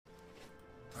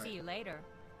See you later.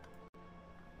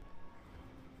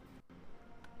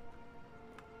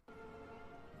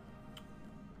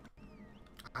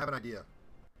 I have an idea.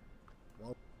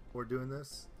 While we're doing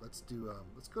this, let's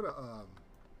go to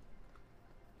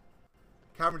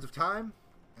Caverns of Time,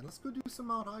 and let's go do some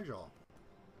Mount Hyjal.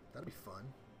 That'd be fun.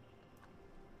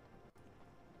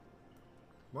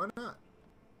 Why not?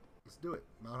 Let's do it.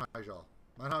 Mount Hyjal.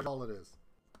 Mount Hyjal it is.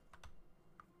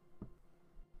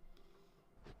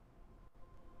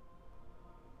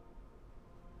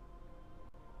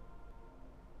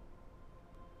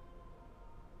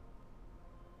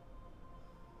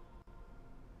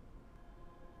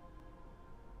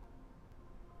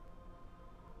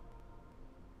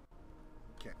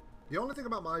 Okay. The only thing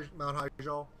about Mount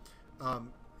Hyjal,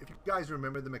 if you guys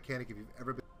remember the mechanic, if you've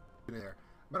ever been there,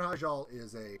 Mount Hyjal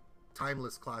is a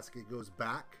timeless classic. It goes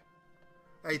back.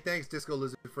 Hey, thanks Disco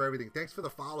Lizard for everything. Thanks for the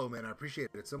follow, man. I appreciate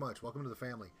it so much. Welcome to the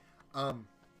family.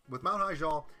 With Mount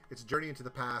Hyjal, it's a journey into the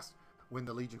past when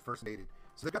the Legion first invaded.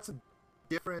 So they've got some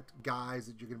different guys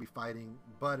that you're going to be fighting,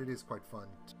 but it is quite fun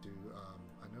to.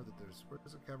 I know that there's where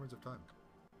is it? Caverns of Time.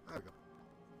 There we go.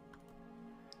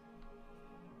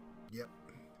 Yep,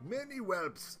 many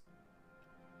whelps.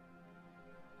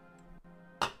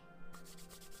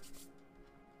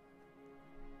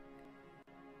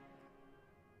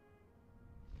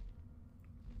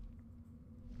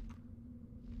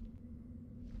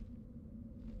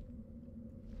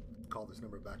 Call this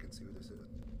number back and see who this is.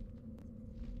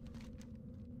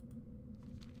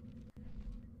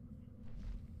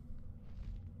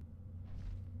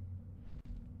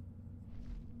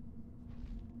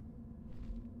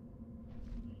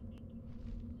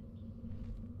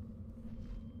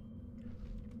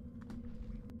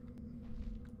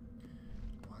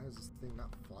 Why is this thing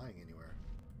not flying anywhere?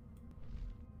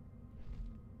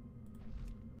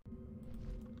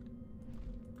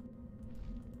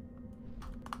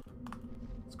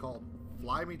 It's called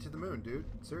Fly Me to the Moon, dude.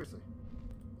 Seriously.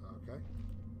 Okay.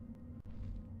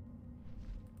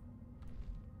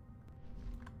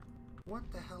 What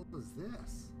the hell is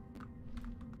this?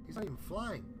 He's not even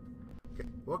flying. Okay,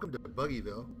 welcome to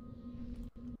Buggyville.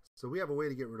 So we have a way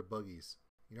to get rid of buggies.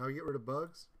 You know how you get rid of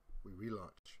bugs? We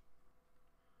relaunch.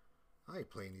 I ain't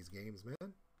playing these games,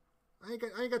 man. I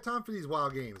ain't got time for these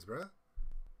wild games, bruh.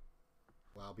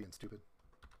 Wild being stupid.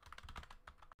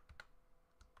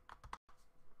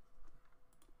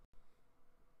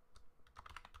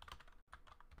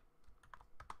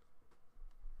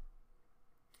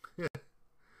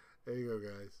 There you go,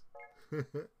 guys.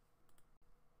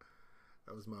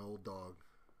 That was my old dog.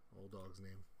 Old dog's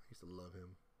name. I used to love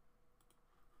him.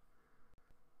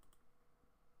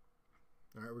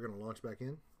 Alright, we're going to launch back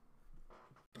in.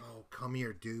 Oh, come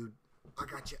here, dude. I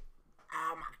got you.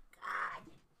 Oh, my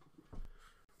God.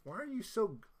 Why are you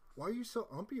so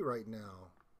umpy right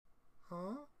now?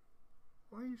 Huh?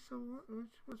 Why are you so...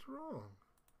 What's wrong?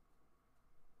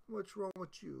 What's wrong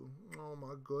with you? Oh,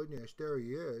 my goodness. There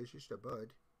he is. Just a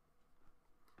bud.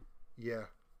 Yeah,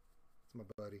 it's my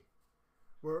buddy.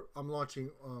 I'm launching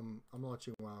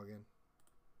WoW again.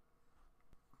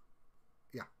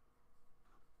 Yeah.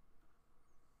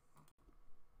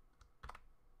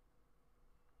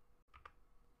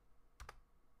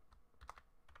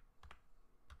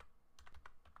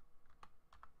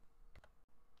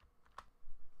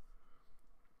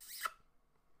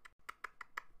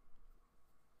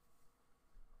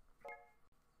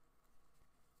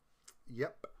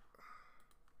 Yep.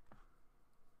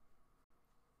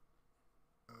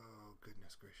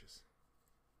 Goodness gracious.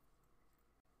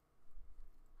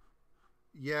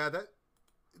 Yeah,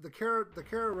 the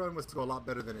Kara run was to go a lot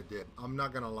better than it did. I'm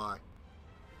not gonna lie.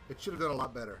 It should have done a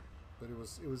lot better, but it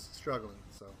was struggling.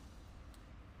 So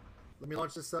let me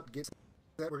launch this up. Get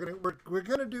that. We're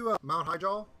gonna do Mount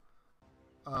Hyjal,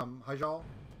 Hyjal,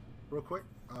 real quick.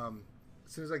 As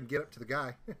soon as I can get up to the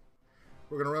guy,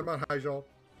 we're gonna run Mount Hyjal,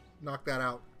 knock that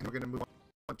out, and we're gonna move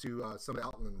on to some of the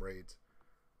Outland raids.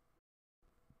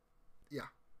 Yeah.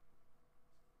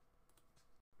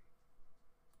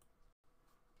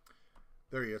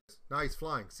 There he is. Now he's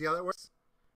flying. See how that works?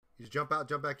 You just jump out,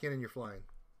 jump back in, and you're flying.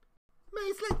 Man,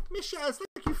 it's like Michelle, it's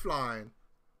like you flying.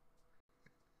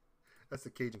 That's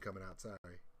the Cajun coming out. Sorry.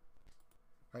 All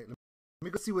right, let me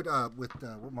go see what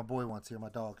my boy wants here. My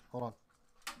dog. Hold on.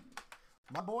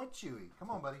 My boy Chewy.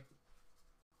 Come on, buddy.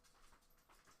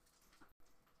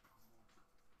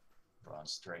 Broad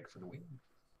strike for the win.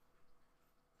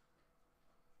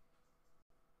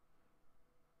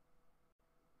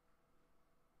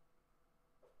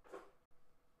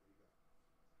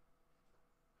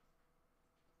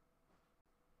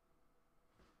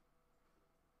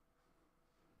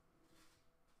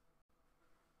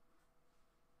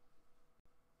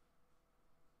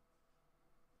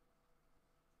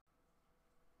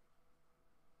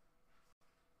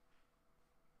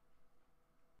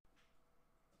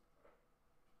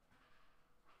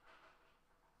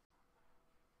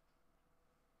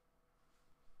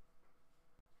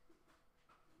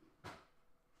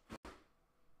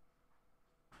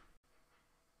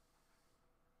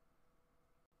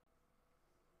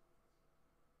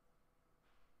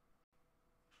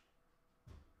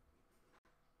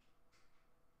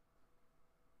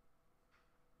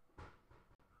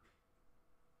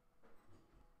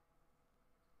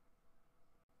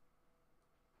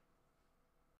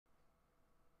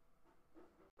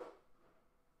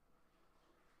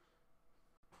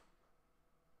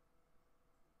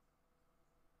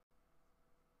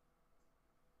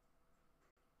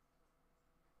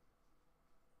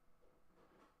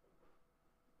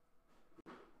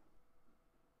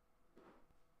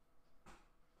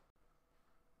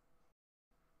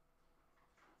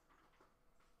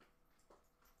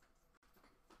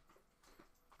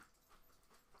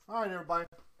 All right, everybody,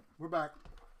 we're back.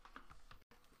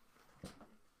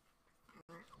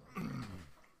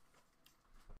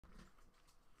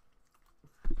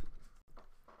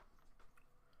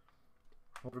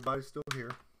 Hope everybody's still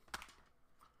here.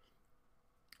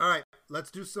 All right,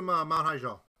 let's do some Mount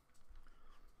Hyjal.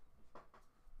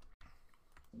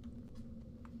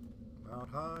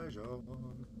 Mount Hyjal.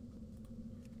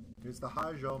 It's the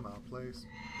Hyjal Mount place.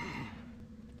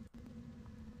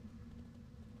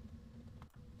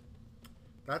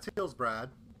 That's Hillsbrad.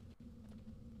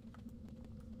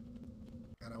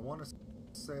 And I want to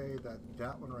say that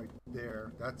that one right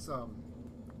there, that's the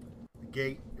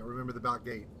gate. You'll remember the back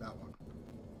gate, that one.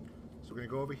 So we're going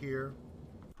to go over here.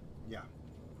 Yeah.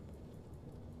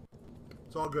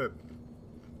 It's all good.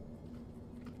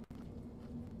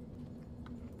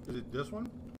 Is it this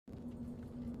one?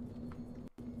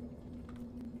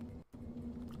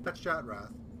 That's Chat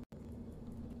Wrath.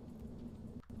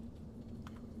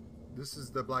 This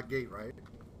is the Black Gate, right?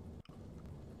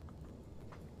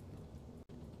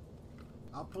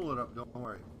 I'll pull it up, don't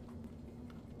worry.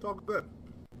 It's all good.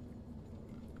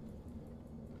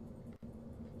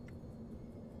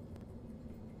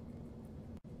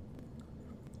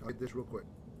 I'll get this real quick.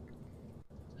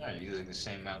 Yeah, you're using the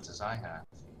same mount as I have.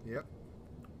 Yep.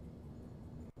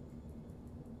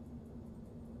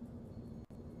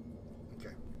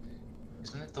 Okay.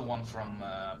 Isn't it the one from,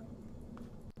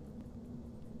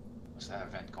 what's that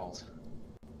event called?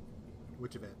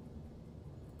 Which event?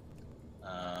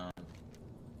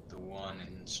 The one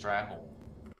in Stratholme.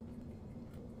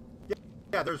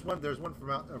 Yeah, there's one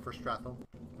for Stratholme.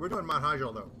 We're doing Mount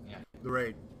Hyjal though. Yeah. The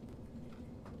raid.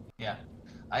 Yeah.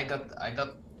 I got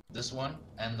this one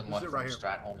and the one from right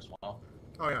Stratholme as well.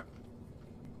 Oh yeah.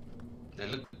 They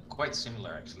look quite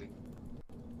similar actually.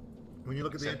 When you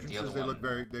look at the Except the entrances,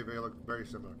 other they look very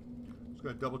similar. Just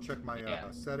gonna double check my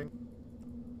setting.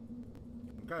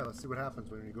 Okay, let's see what happens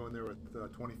when you go in there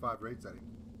with 25 raid setting.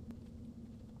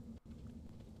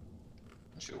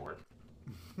 It should work.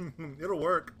 It'll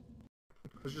work.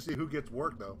 Let's just see who gets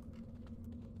work though.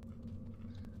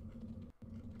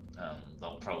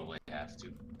 They'll probably have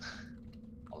to.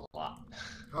 A lot.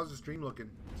 How's the stream looking?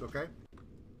 It's okay?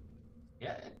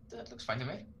 Yeah, it looks fine to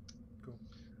me. Cool.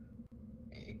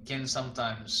 It can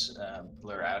sometimes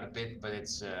blur out a bit, but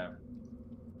it's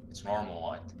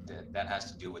normal. That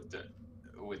has to do with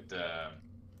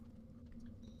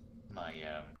my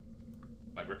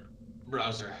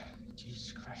browser.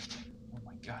 Jesus Christ! Oh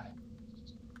my God!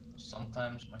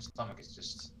 Sometimes my stomach is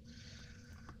just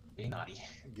being naughty.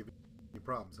 Giving you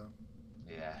problems, huh?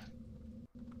 Yeah.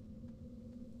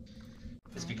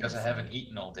 It's because I haven't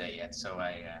eaten all day yet, so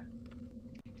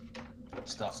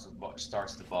starts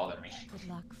to bother me. Good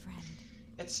luck, friend.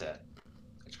 It's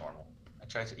normal. I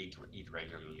try to eat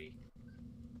regularly.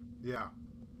 Yeah.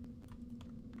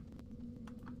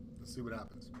 Let's see what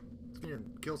happens. Let's get here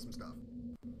and kill some stuff.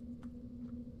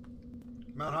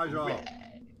 Mount Hyjal.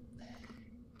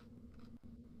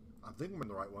 I think I'm in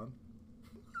the right one.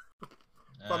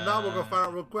 If I'm not, we'll go find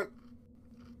out real quick.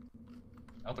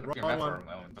 Open up your map for a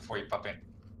moment before you pop in.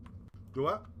 Do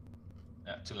what?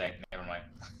 No, too late. Never mind.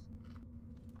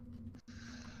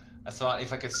 I thought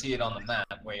if I could see it on the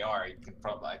map where you are, I could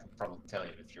probably tell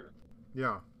you if you're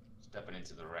stepping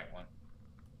into the right one.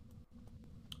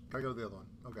 I go to the other one.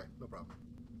 Okay, no problem.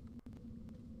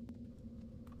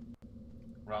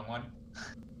 Wrong one?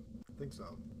 I think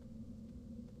so.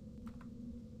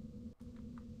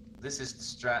 This is the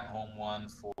Stratholme one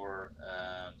for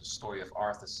the story of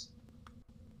Arthas.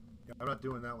 Yeah, I'm not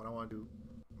doing that one. I want to do...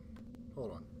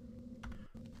 Hold on.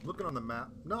 Looking on the map.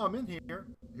 No, I'm in here.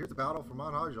 Here's the battle for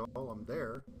Mount Hyjal. I'm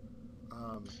there.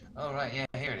 Oh, right. Yeah,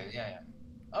 here it is. Yeah, yeah.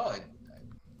 Oh, it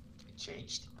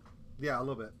changed. Yeah, a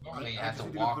little bit. Normally you have to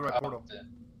walk up the...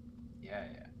 Yeah.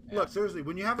 Look, seriously,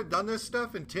 when you haven't done this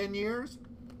stuff in 10 years,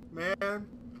 man,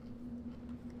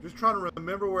 just trying to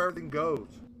remember where everything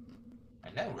goes. I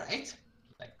know, right?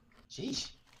 Like, jeez.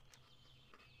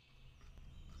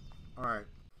 All right.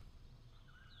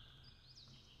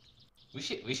 We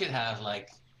should have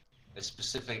like a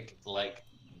specific like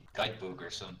guidebook or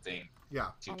something.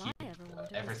 Yeah. To keep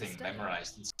everything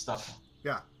memorized and stuff.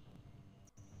 Yeah.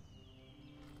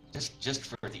 Just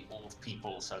for the old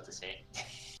people, so to say.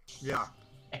 Yeah.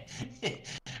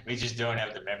 We just don't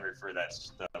have the memory for that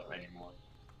stuff anymore.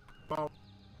 Well,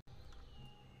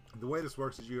 the way this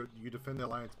works is you defend the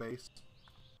Alliance base.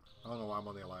 I don't know why I'm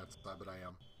on the Alliance side, but I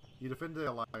am. You defend the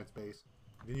Alliance base,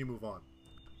 then you move on.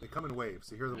 They come in waves,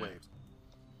 so here are the waves.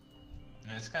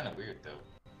 Yeah, it's kind of weird though.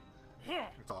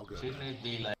 It's all good. Shouldn't it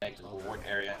be like the reward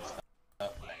area and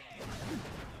stuff?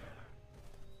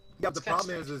 Yeah, the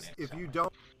problem is if you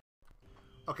don't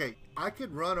Okay, I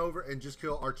could run over and just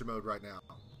kill Archer mode right now,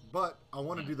 but I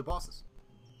want to do the bosses.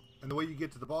 And the way you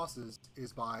get to the bosses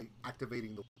is by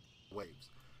activating the waves.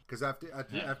 Because after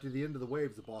the end of the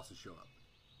waves, the bosses show up.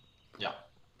 Yeah.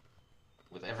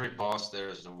 With every boss,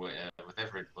 there's a way. With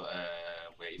every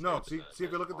wave. No, see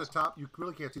if you look at the top, you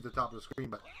really can't see the top of the screen,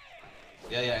 but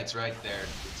yeah, it's right there.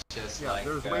 It's just like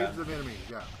there's waves of enemies.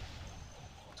 Yeah.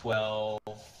 12,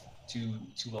 2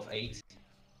 of 8.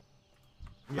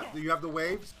 Yeah, you have the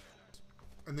waves,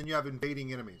 and then you have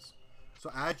invading enemies.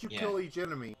 So as you kill each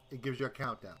enemy, it gives you a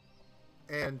countdown.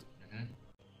 And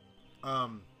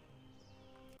so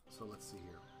let's see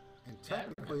here. And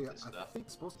technically, I think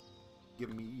it's supposed to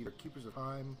give me either Keepers of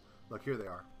Time. Look, here they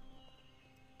are.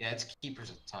 Yeah, it's Keepers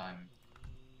of Time.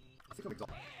 I think I'm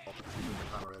exalted with Keepers of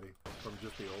Time already from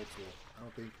just the old school. I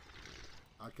don't think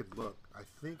I could look. I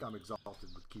think I'm exalted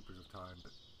with Keepers of Time,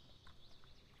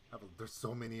 but there's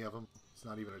so many of them. It's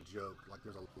not even a joke. Like,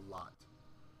 there's a lot.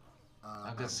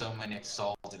 I've got so many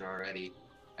exalted already.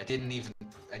 I didn't even.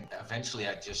 Eventually,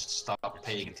 I just stopped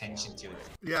paying attention to it.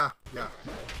 Yeah.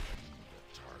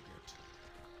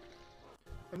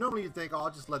 And normally you'd think, oh,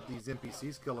 I'll just let these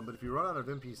NPCs kill them. But if you run out of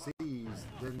NPCs,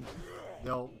 then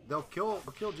they'll kill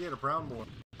Jada Brownmore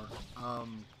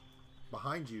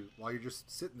behind you while you're just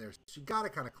sitting there. So you gotta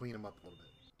kind of clean them up a little bit.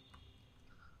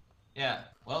 Yeah.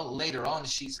 Well, later on,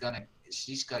 she's gotta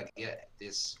get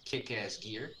this kick-ass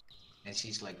gear, and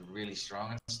she's like really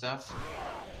strong and stuff.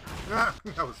 That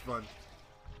was fun.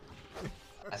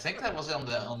 I think that was on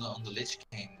the Lich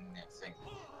King thing.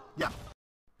 Yeah.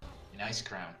 In Ice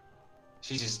Crown.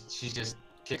 She just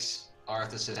kicks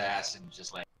Arthur's ass and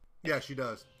just like. Yeah, she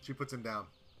does. She puts him down.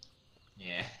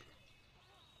 Yeah.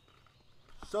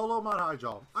 Solo Mount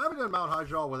Hyjal. I haven't done Mount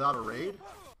Hyjal without a raid.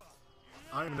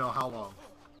 I don't even know how long.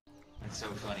 It's so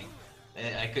funny.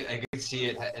 I could see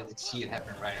it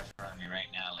happen right in front of me right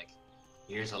now. Like,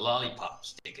 here's a lollipop,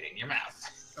 stick it in your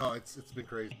mouth. Oh, it's been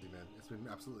crazy, man. It's been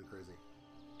absolutely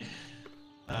crazy.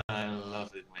 I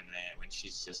love it when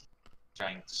she's just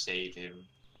trying to save him.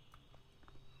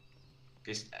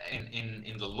 Because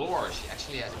in the lore, she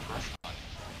actually has a crush on him.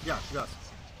 Yeah, she does.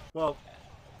 Well,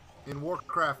 in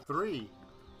Warcraft 3,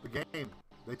 the game,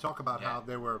 they talk about how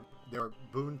they were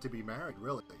bound to be married,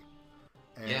 really.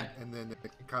 And then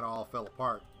it kind of all fell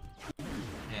apart.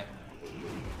 Yeah.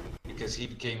 Because he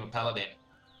became a paladin,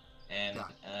 and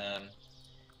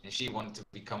she wanted to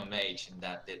become a mage, and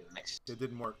that didn't mix. It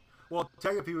didn't work. Well,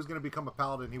 tell you, if he was going to become a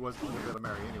paladin, he wasn't going to be able to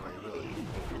marry anyway, really.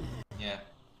 Yeah.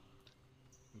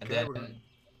 Okay, and then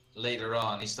later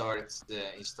on, he started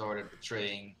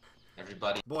betraying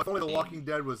everybody. Boy, if only The Walking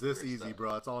Dead was this easy,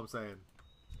 bro. That's all I'm saying.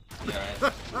 Yeah,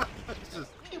 right. It's just,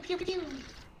 pew, pew, pew.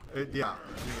 Yeah.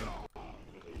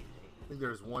 I think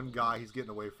there's one guy, he's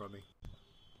getting away from me.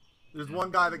 There's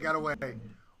one guy that got away.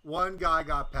 One guy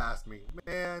got past me.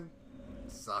 Man,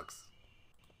 sucks.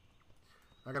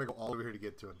 I gotta go all over here to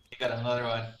get to him. You got another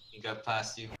one. He got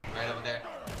past you. Right over there.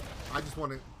 I just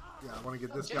want to... Yeah, I want to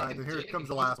get this guy, and then here comes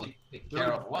the last one.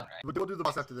 We'll do the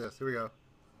boss after this. Here we go.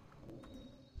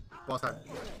 Boss time.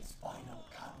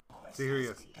 See, here he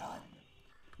is.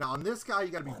 Now, on this guy, you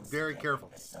got to be very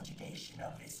careful.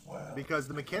 Because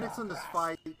the mechanics in this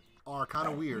fight are kind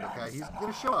of weird, okay? He's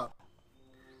going to show up,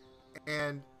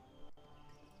 and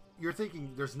you're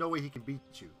thinking there's no way he can beat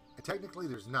you. And technically,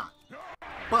 there's not.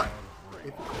 But,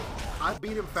 if I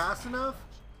beat him fast enough,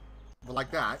 well,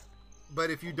 like that, but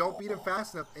if you don't beat him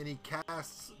fast enough and he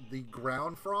casts the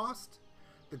Ground Frost,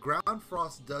 the Ground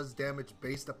Frost does damage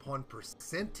based upon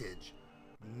percentage,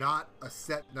 not a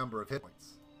set number of hit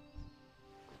points.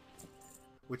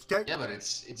 Which yeah, but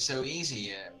it's so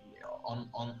easy.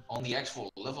 On the actual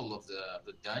level of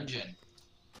the dungeon,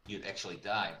 you'd actually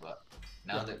die. But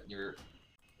now that you're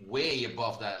way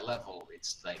above that level,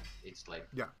 it's like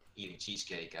eating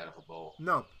cheesecake out of a bowl.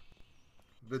 No,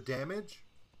 the damage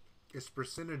is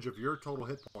percentage of your total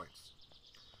hit points.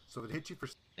 So if it hits you for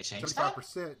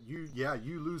 75%, you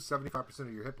lose 75%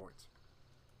 of your hit points.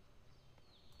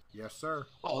 Yes, sir.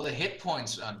 Well, the hit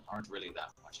points aren't really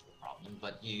that much of a problem,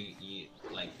 but you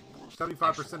like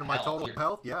 75% of my total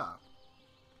health. Yeah.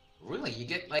 Really, you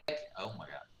get like, oh my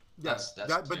god. Yes,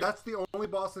 but that's the only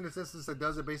boss in this instance that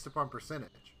does it based upon percentage.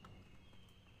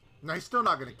 Now he's still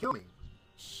not going to kill me.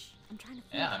 I'm trying to.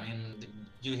 Yeah, I mean,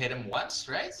 you hit him once,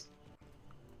 right?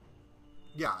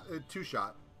 Yeah, two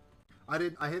shot. I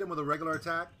hit him with a regular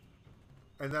attack,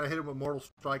 and then I hit him with Mortal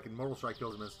Strike, and Mortal Strike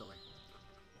kills him instantly.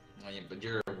 Oh, yeah, but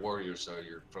you're a warrior, so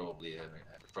you're probably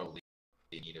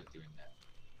in need of doing that.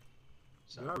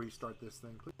 So. Did I restart this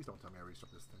thing? Please don't tell me I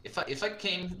restart this thing. If I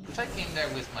came there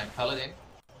with my paladin,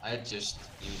 I'd just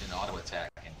use an auto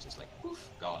attack and just like poof,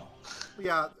 gone.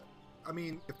 Yeah, I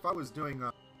mean, if I was doing,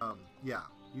 yeah,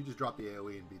 you just drop the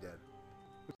AoE and be dead.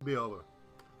 It'd be over.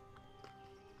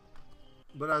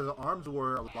 But as an arms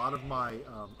warrior, a lot of my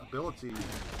abilities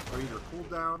are either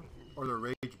cooldown or they're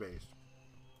rage based.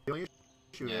 The only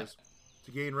issue is,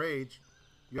 to gain rage,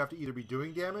 you have to either be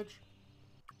doing damage,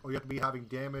 or you have to be having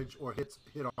damage or hit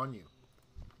on you.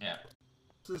 Yeah.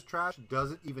 This trash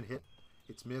doesn't even hit.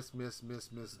 It's miss, miss,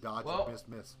 miss, miss, dodge, Well, miss,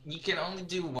 miss. You can only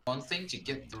do one thing to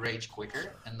get the rage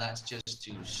quicker, and that's just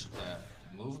to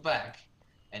move back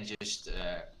and just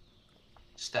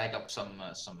stack up some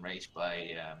rage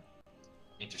by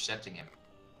intercepting him.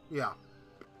 Yeah.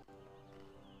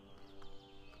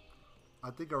 I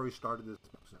think I restarted this.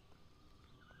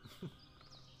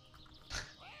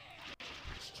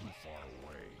 It's too far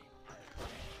away.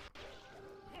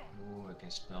 Ooh, I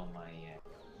can smell my.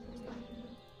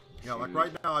 Yeah, like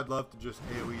right now, I'd love to just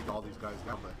AoE all these guys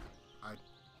down, but I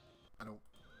don't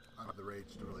have the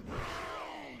rage to really do it.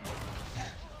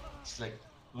 It's like,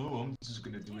 oh, I'm just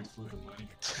gonna do it for the money.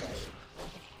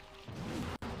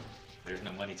 There's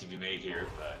no money to be made here,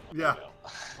 but yeah.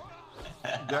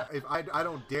 If I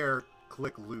don't dare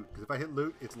click loot, because if I hit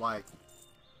loot, it's like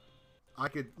I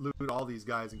could loot all these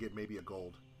guys and get maybe a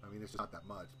gold. I mean, it's just not that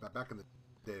much. But back in the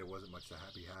day, it wasn't much to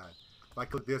be had. If I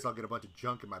click this, I'll get a bunch of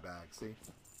junk in my bag. See?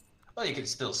 Well, you can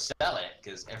still sell it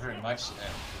because every much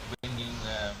when you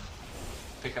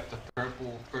pick up the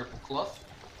purple cloth,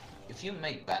 if you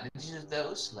make bandages of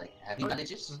those, like heavy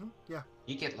bandages, yeah,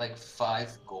 you get like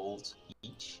 5 gold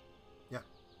each. Yeah.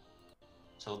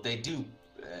 So they do.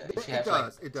 If you it have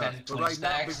does. like it does. 10, But 20 right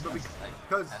stacks, now,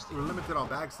 because we're limited on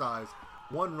bag size,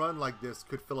 one run like this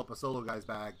could fill up a solo guy's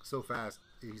bag so fast.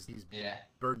 He's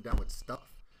burdened down with stuff.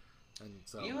 And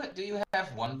so, do you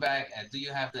have one bag? Do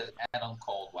you have the add-on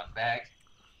called one bag?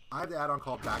 I have the add-on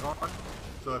called Bag On.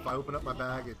 So if I open up my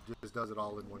bag, it just does it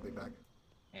all in one big bag.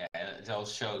 Yeah, it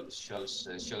also shows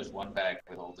one bag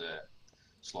with all the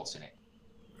slots in it.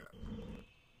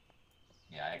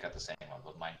 Yeah, I got the same one,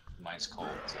 but mine's called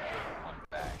one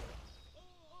bag.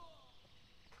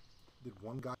 Did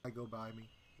one guy go by me?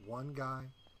 One guy?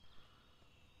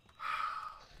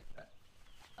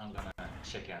 I'm gonna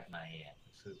check out my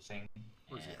food thing,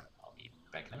 Where's and he at? I'll be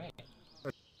back in a minute.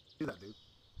 Do that, dude.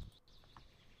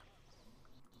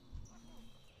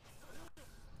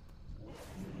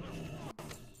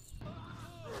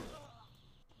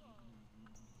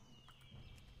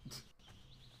 It's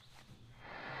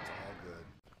all good.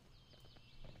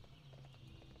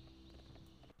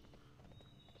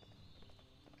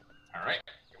 All right,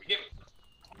 here we go.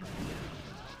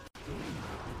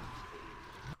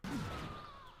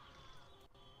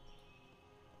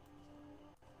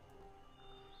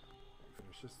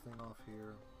 Finish this thing off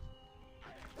here.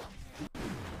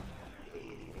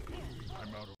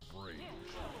 I'm out of range.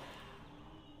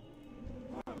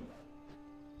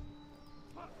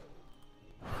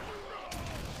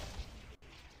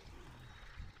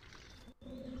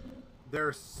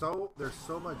 There's so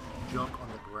much junk on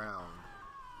the ground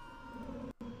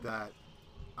that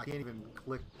I can't even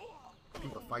click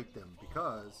people to fight them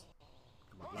because.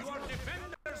 Come on, You are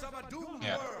defenders of a doomed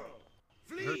Yeah. world.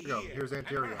 Flee Here we go. here, Here's and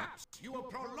Anteria. perhaps you will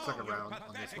prolong Second your round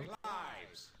on this pathetic one.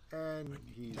 lives. And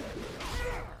he's.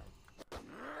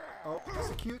 Oh,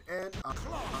 execute and he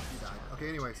died. Okay,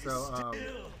 anyway, so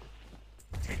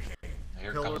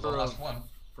Here Pillar comes the last of one.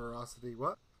 Ferocity.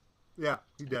 What? Yeah,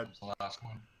 he dead. It's the last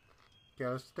one. Okay,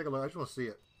 let's take a look. I just want to see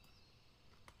it.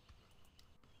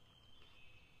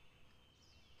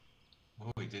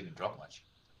 Oh, he didn't drop much.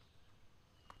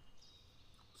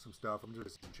 Some stuff. I'm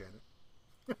just enchanted.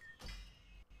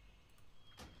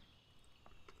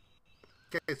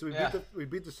 Okay, so we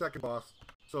beat the second boss.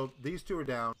 So these two are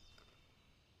down.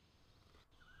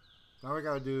 Now we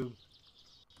gotta do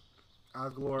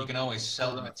Asglor. You can always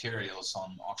sell the materials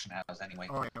on auction house anyway.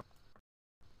 Oh, yeah.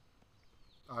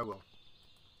 I will.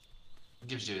 It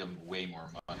gives you way more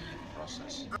money in the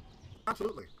process.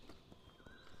 Absolutely.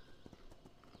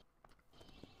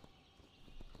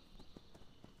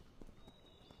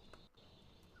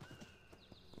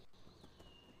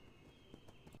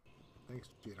 Thanks,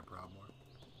 Gina Proudmore.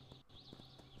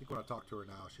 I think when I talk to her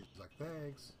now, she's like,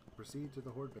 thanks. Proceed to the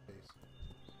Horde base.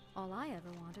 All I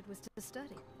ever wanted was to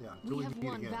study. Yeah, until We have meet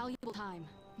won again. valuable time.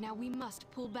 Now we must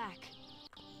pull back.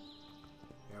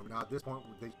 Yeah, now at this point,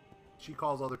 she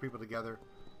calls other people together.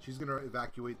 She's going to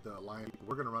evacuate the Lion.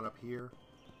 We're going to run up here.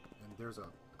 And there's a,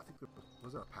 I think,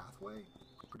 was there a pathway?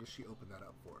 Or does she open that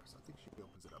up for us? I think she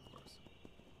opens it up for us.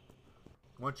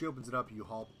 Once she opens it up, you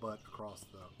haul butt across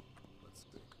the, let's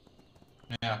see.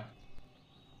 Yeah.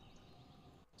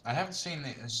 I haven't seen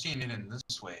it in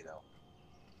this way though.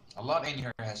 A lot in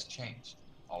here has changed.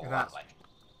 A It lot, has. like.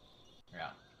 Yeah.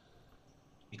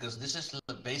 Because this is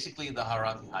basically the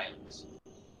Harati Highlands.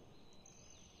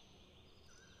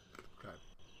 Okay.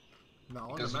 Now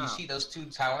on Because the you map, see those two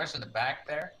towers in the back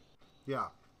there? yeah,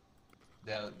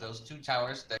 Those two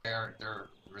towers, they're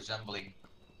resembling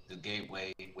the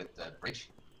gateway with the bridge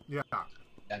yeah,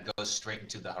 that goes straight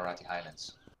into the Harati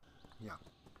Highlands. yeah.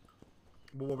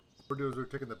 But what we're doing is we're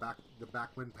taking the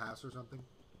backwind pass or something,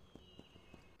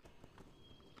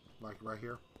 like right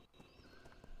here.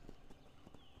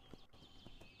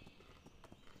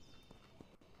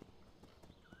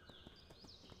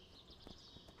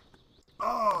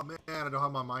 Oh man, I don't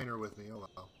have my miner with me. Oh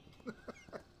well.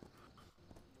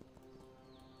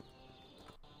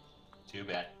 Too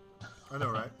bad. I know,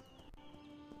 right?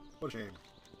 What a shame.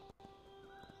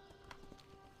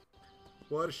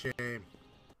 What a shame.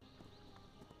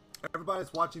 Everybody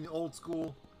that's watching the old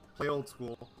school, play old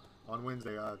school on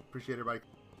Wednesday. I appreciate everybody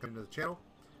coming to the channel.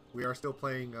 We are still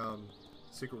playing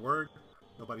Secret Word.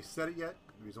 Nobody said it yet.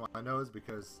 The reason why I know is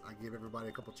because I gave everybody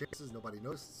a couple chances. Nobody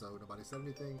noticed, so nobody said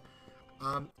anything.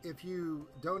 If you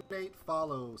donate,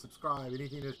 follow, subscribe,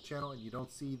 anything to this channel, and you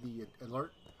don't see the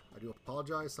alert, I do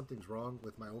apologize. Something's wrong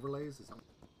with my overlays. It's not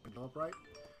going up right.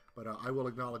 But I will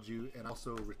acknowledge you, and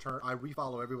also I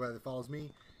refollow everybody that follows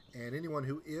me. And anyone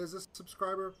who is a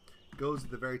subscriber goes to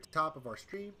the very top of our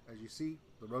stream. As you see,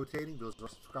 the rotating, those are our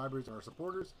subscribers and our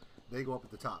supporters. They go up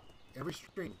at the top. Every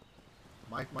stream,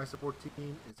 my support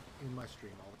team is in my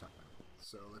stream all the time.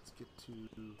 So let's get to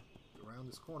around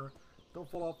this corner. Don't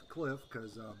fall off the cliff,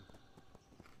 because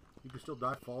you can still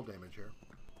die fall damage here.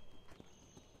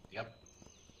 Yep.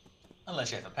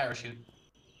 Unless you have a parachute.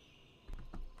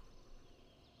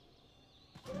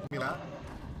 Give me that.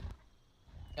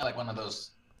 Yeah, like one of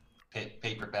those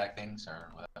paperback things, or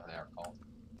whatever they are called.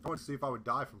 I wanted to see if I would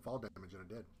die from fall damage, and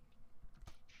I did.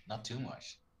 Not too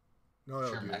much. No,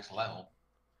 Sure, dude. max level.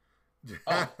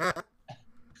 I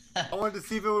wanted to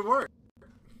see if it would work.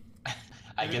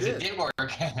 I guess it did work.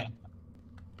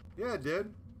 Yeah, it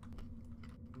did.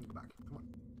 Go back. Come on.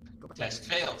 Go back. Test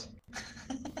failed.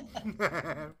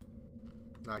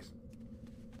 Nice.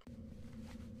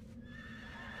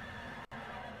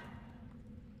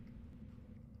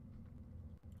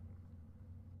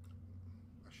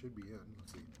 I should be in.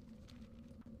 Let's see.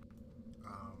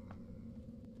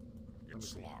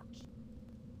 It's locked.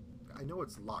 I know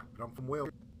it's locked, but I'm from way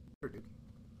over here, dude.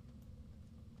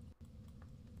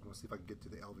 I want to see if I can get to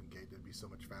the Elven Gate. That'd be so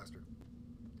much faster.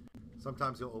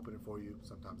 Sometimes he'll open it for you.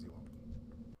 Sometimes he won't.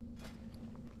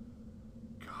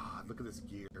 God, look at this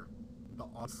gear. The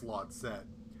Onslaught set.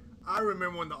 I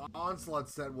remember when the Onslaught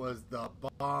set was the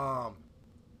bomb.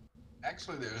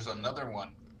 Actually, there's another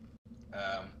one.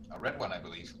 A red one, I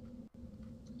believe.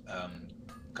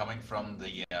 Coming from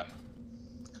the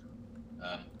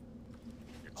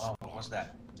what was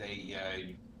that? They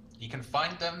you can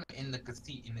find them in the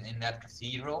in that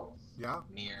cathedral. Yeah?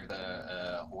 Near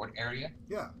the Horde area.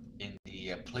 Yeah. In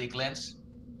the Plague Lands.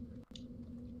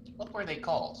 What were they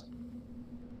called?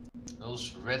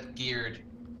 Those red-geared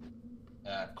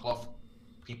cloth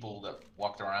people that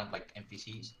walked around like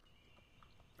NPCs.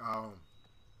 Oh.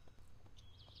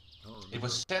 It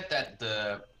was said that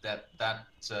that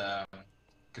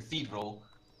cathedral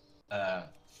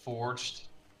forged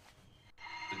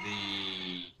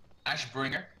the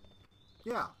Ashbringer.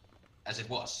 Yeah. As it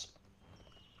was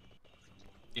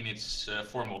in its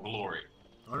formal glory.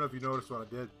 I don't know if you noticed what I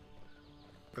did.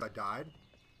 Because I died.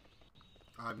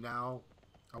 I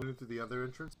went into the other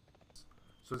entrance.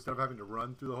 So instead of having to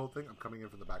run through the whole thing, I'm coming in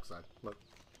from the backside. Look.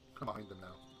 I'm behind them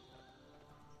now.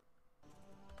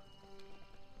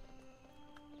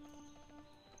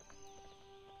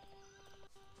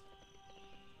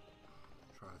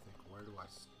 Trying to think, where do I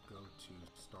go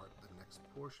to start the next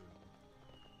portion?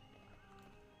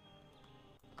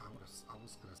 I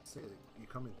was going to say that you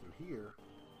come in through here.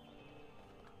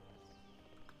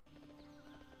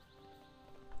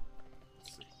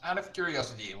 Let's see. Out of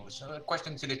curiosity, so a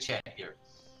question to the chat here: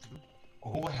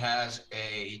 who has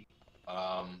a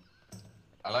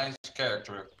alliance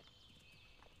character?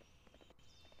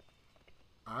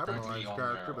 I have an Currently alliance on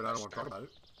character, their but I don't want to talk about it.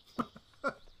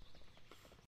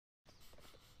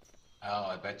 Oh,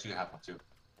 I bet you have one too.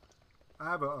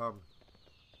 I have an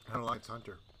alliance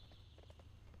hunter.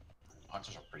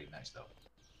 Hunters are pretty nice though.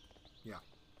 Yeah.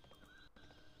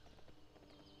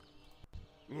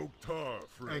 Look tough,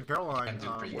 friend. And Caroline, Can do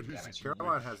pretty what good is damage. it?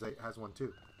 Caroline has one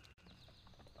too.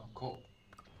 Oh, cool.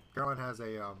 Caroline has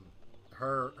a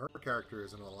her character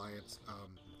is an alliance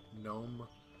gnome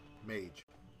mage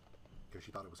because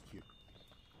she thought it was cute.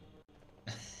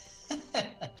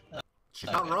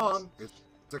 She's not wrong.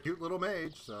 a cute little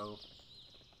mage, so...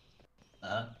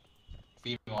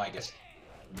 Female, I guess.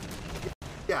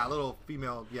 Yeah, a little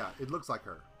female, yeah, it looks like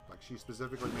her. Like, she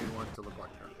specifically made one to look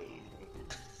like her.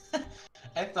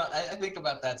 I think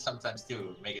about that sometimes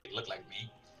too, make it look like me,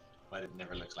 but it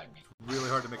never looks like me. Really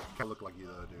hard to make a cat look like you,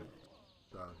 though, dude.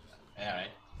 So, Yeah,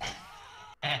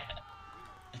 right?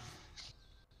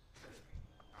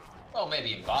 Well,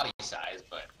 maybe in body size,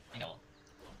 but, you know,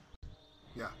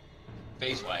 yeah.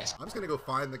 face-wise. I'm just gonna go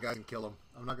find the guys and kill them.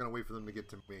 I'm not gonna wait for them to get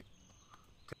to me.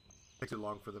 Take too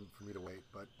long for me to wait.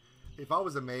 But if I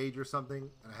was a mage or something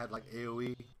and I had like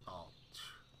AOE,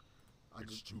 I'd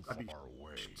be far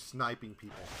away. sniping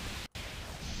people.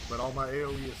 But all my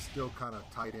AOE is still kind of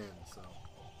tied in, so.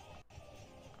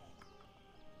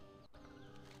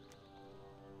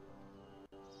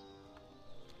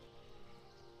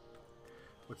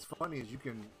 What's funny is you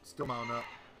can still mount up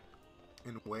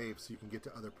in waves so you can get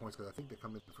to other points, because I think they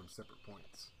come in from separate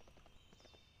points.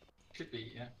 Could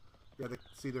be, yeah. Yeah,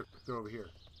 they're over here.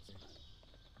 See?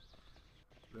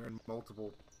 They're in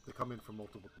multiple, they come in from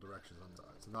multiple directions on the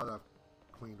side. So now that I've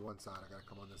cleaned one side, I gotta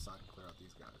come on this side and clear out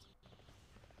these guys.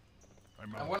 I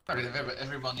wonder if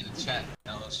everyone in the chat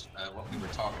knows what we were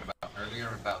talking about earlier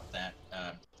about that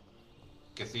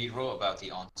cathedral, about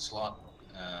the onslaught,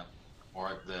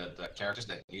 or the characters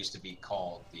that used to be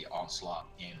called the onslaught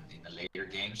in the later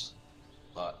games.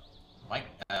 But my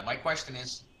question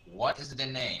is, what is the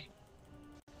name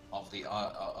of the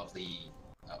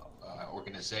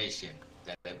organization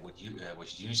that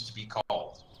which used to be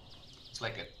called? It's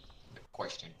like a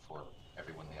question for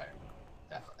everyone there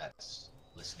that's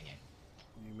listening in.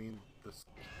 You mean the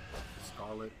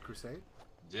Scarlet Crusade?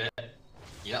 Yeah.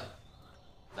 Yep.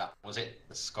 That was it.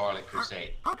 The Scarlet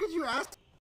Crusade. How could you ask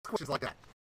questions like that?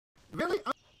 Really?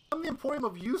 I'm the Emporium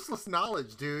of useless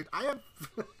knowledge, dude.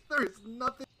 There is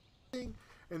nothing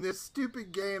in this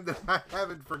stupid game that I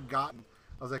haven't forgotten.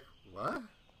 I was like, what?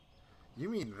 You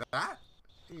mean that?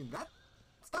 You mean that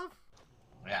stuff?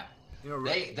 Yeah. You know,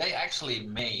 they actually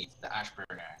made the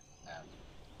Ashburner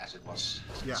as it was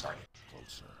started.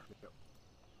 Closer. Yep.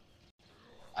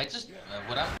 I just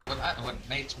what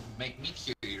make me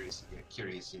curious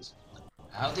is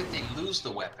how did they lose the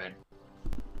weapon,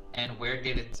 and where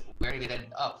did it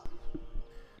end up?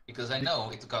 Because I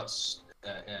know it got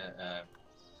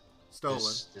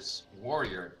stolen. This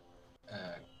warrior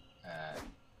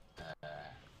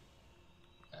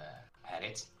had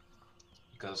it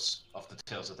because of the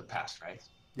tales of the past, right?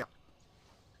 Yeah.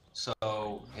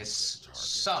 So his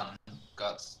son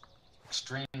got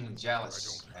extremely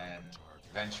jealous and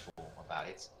vengeful about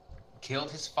it,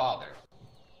 killed his father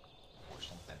or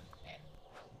something, and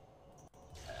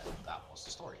that was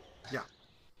the story. Yeah.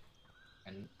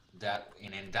 And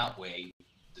in that way,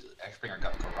 the Ashbringer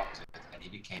got corrupted and he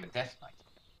became a Death Knight.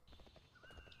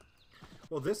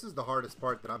 Well, this is the hardest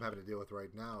part that I'm having to deal with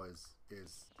right now is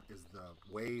the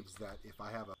waves that if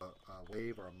I have a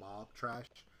wave or a mob trash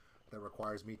that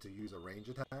requires me to use a range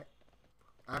attack,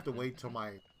 I have to wait till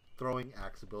my throwing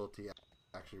axe ability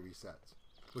actually resets,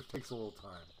 which takes a little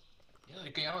time. Yeah,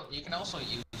 you can also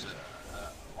use You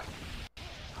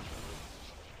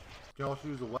can also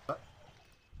use a what?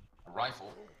 a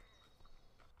rifle,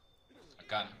 a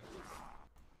gun.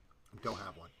 Don't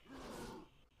have one.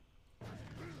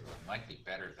 Might be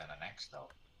better than an axe though,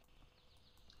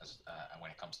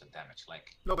 when it comes to damage.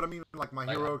 Like No, but I mean like my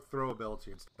heroic throw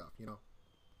ability and stuff, you know?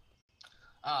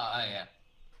 yeah.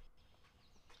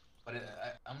 But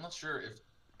I'm not sure if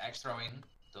axe throwing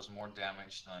does more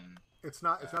damage than. It's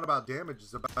not about damage,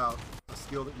 it's about a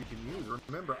skill that you can use.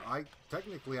 Remember, I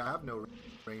have no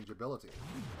range ability.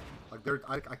 Like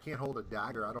I can't hold a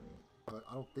dagger. I don't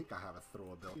think I have a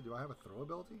throw ability. Do I have a throw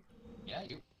ability? Yeah,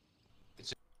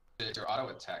 it's your auto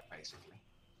attack basically.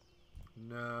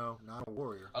 No, not a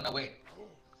warrior. Oh no, wait.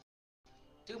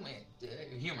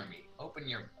 Humor me. Open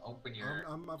your.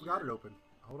 I've got it open.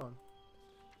 Hold on.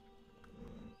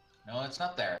 No, it's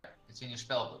not there. It's in your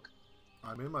spell book.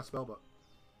 I'm in my spell book.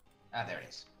 Ah, there it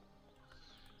is.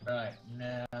 Right,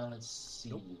 now let's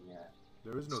see. Nope. Yeah.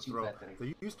 There is no It's too throw. bad that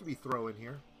There used to be throw in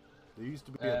here. There used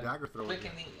to be a dagger throw in click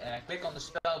here. click on the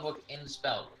spell book in the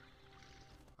spell book.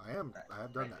 I have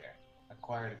done that. There.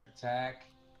 Acquired attack.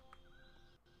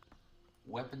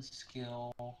 Weapon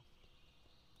skill.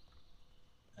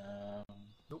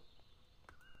 Nope.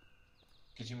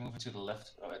 Could you move it to the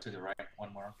left, to the right,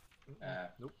 one more?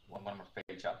 Nope. One more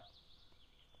page up.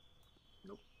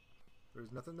 Nope.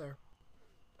 There's nothing there.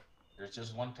 There's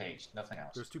just one page, nothing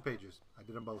else. There's 2 pages. I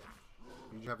did them both.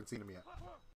 You just haven't seen them yet.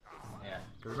 Yeah.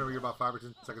 Because remember, you're about 5 or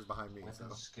 10 seconds behind me. Weapon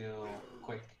So skill,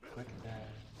 quick and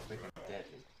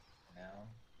deadly. No.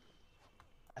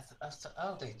 I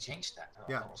Oh, they changed that. Oh,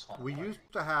 Yeah, that was fun. we used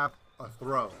to have a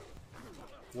throw.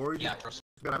 Or Yeah,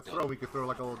 we could throw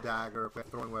like a little dagger, a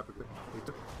throwing weapon. They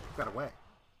took that away.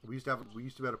 We used to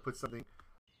be able to put something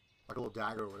like a little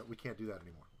dagger. We can't do that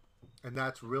anymore, and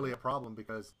that's really a problem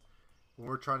because when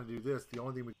we're trying to do this, the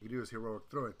only thing we can do is heroic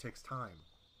throw. It takes time.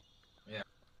 Yeah.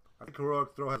 I think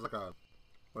heroic throw has like a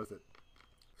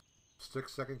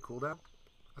 6-second cooldown.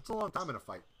 That's a long time in a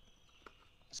fight.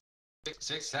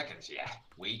 6 seconds, yeah,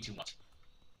 way too much.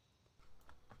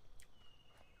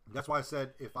 That's why I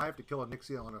said if I have to kill a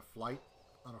Nixia on a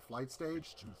flight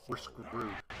stage, we're screwed.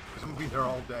 I'm gonna be there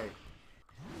all day.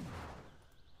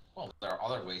 Well, there are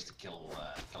other ways to kill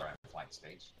killer on the flight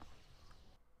stage.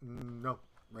 No,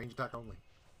 range attack only.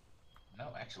 No,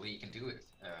 actually, you can do it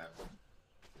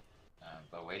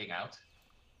by waiting out.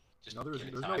 Just No, there's give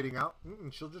it no time. waiting out.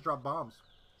 She'll just drop bombs.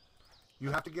 You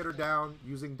have to get her down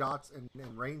using dots and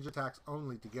range attacks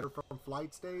only to get her from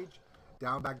flight stage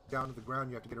back down to the ground.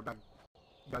 You have to get her back.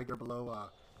 You gotta get her below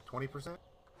 20%,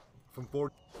 from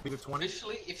 40 to 20.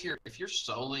 Officially, if you're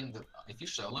soloing it,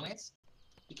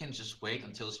 you can just wait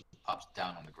until she pops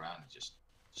down on the ground and just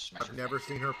smash her. I've never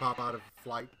seen her pop out of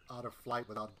flight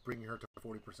without bringing her to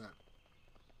 40%.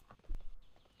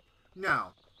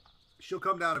 Now, she'll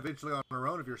come down eventually on her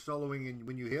own if you're soloing, and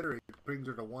when you hit her, it brings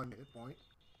her to 1 hit point.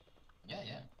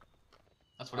 Yeah.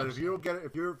 That's what But I'm if you don't get it,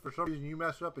 if you're for some reason you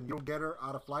mess up and you don't get her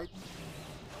out of flight,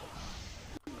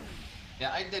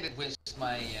 Yeah, I did it with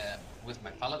my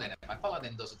paladin. My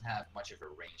paladin doesn't have much of a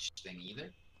range thing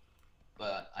either,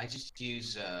 but I just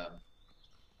use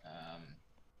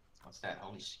what's that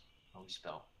holy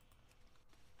spell?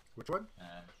 which one?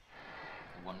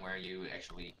 The one where you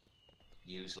actually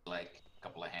use like a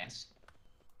couple of hands.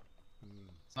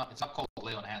 It's not called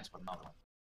lay on hands, but another one.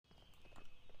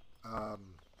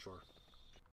 Sure.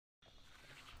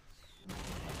 No,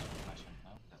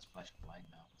 that's flash of light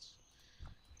now.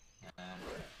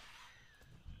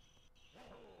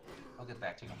 I'll get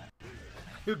back to you on that.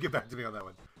 He'll get back to me on that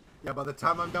one. Yeah, by the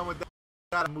time I'm done with that,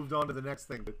 I moved on to the next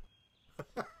thing. But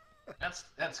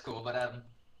That's cool, but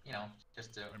you know,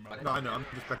 just to. But no, I know. I'm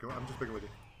just picking with you.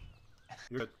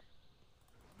 You're good.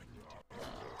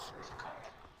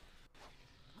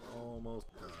 Almost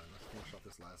done. Let's finish off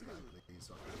this last guy, please.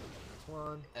 So next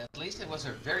one. At least it was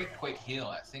a very quick heal.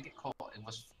 I think it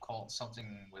was called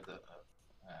something with a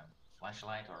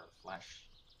flashlight or flash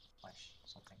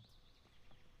something.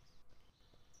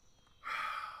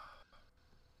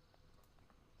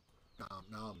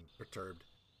 Now I'm perturbed.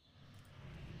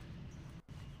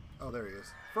 Oh, there he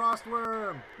is.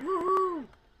 Frostworm! Woohoo!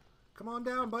 Come on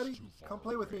down, buddy. Come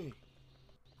play with me.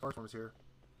 Frostworm's here.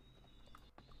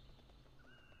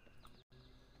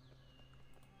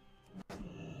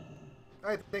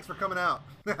 Hey, thanks for coming out.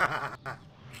 That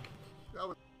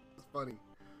was funny.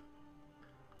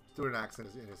 Just doing an accent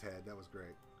in his head. That was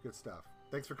great. Good stuff.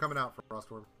 Thanks for coming out,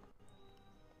 Frostworm.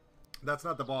 That's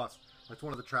not the boss. That's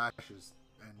one of the trashes,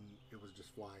 and it was just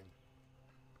flying.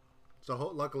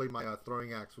 So luckily, my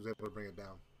throwing axe was able to bring it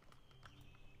down.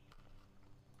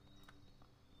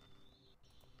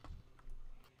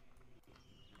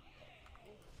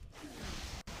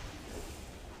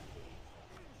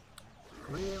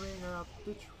 Clearing out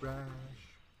the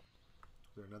trash.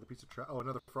 Is there another piece of trash? Oh,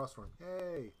 another frostworm.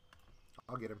 Hey!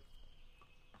 I'll get him.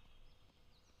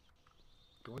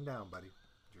 Going down, buddy.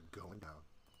 You're going down.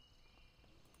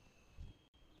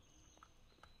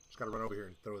 Just gotta run over here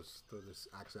and throw this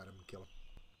axe at him and kill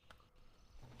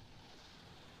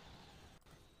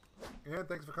him. And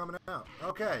thanks for coming out.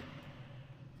 Okay.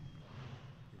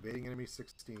 Invading enemy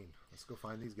 16. Let's go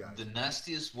find these guys. The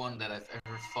nastiest one that I've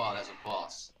ever fought as a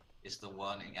boss is the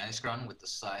one in Iceground with the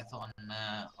scythe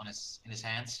in his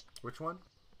hands. Which one?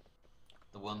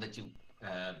 The one that you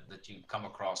come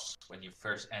across when you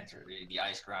first enter the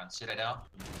Iceground Citadel.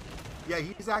 Yeah,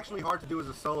 he's actually hard to do as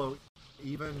a solo,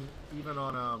 even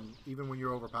when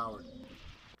you're overpowered.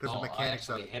 Because the mechanics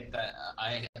of it. Hit that.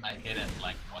 I hit him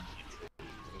like one hit.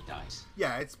 He dies.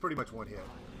 Yeah, it's pretty much one hit.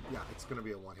 Yeah, it's gonna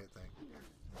be a one hit thing.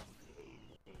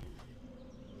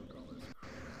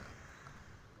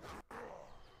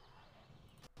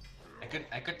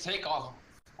 I could take off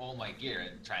all my gear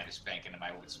and try to spank him, and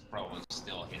I would probably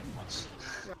still hit him once.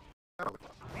 Cry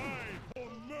for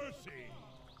mercy.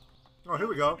 Oh, here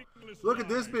we go. Look at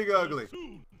this big ugly.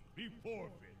 Soon be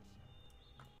forfeit.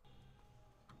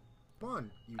 Come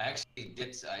on. I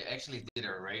actually did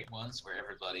a raid once where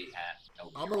everybody had no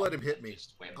gear. I'm gonna let him hit me.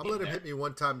 Just went I'm gonna let in him hit me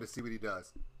one time to see what he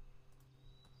does.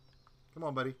 Come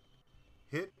on, buddy.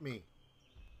 Hit me.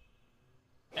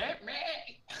 there. Hit me!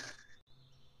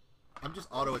 I'm just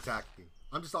auto attacking.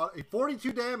 I'm just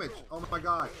 42 damage. Oh my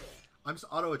god. I'm just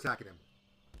auto attacking him.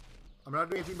 I'm not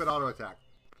doing anything but auto attack.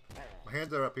 My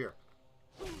hands are up here.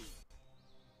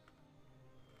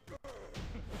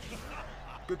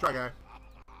 Good try, guy.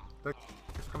 Thanks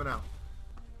for coming out.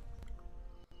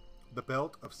 The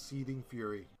Belt of Seething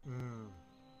Fury.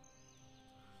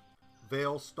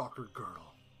 Veil Stalker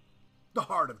Girl. The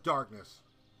Heart of Darkness.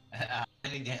 How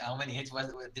many hits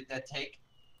did that take?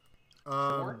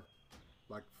 4?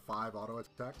 Like 5 auto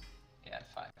attack. Yeah,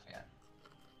 5. Yeah.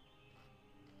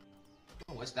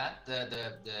 Oh, what's that? The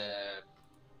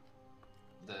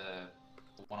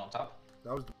one on top?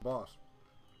 That was the boss.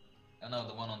 Oh no,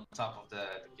 the one on top of the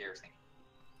gear thing.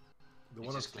 The You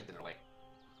one just clicked it away.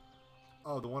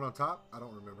 Oh, the one on top? I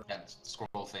don't remember. Yeah, it's the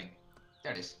scroll thing.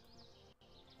 There it is.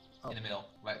 Oh. In the middle,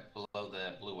 right below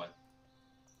the blue one.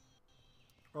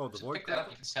 Oh, the Just void pick that up.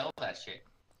 cracker? You can sell that shit.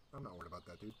 I'm not worried about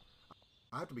that, dude.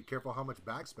 I have to be careful how much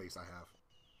bag space I have.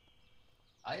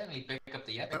 I only pick up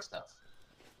the epic stuff.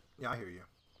 Yeah, I hear you.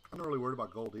 I'm not really worried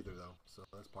about gold either, though, so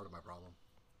that's part of my problem.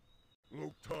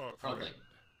 Loktar, Probably. friend.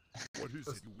 What is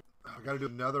it? I got to do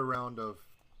another round of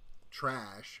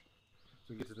trash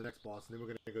so we get to the next boss, and then we're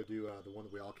going to go do the one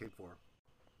that we all came for.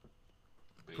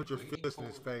 Put your fist in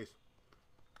his face.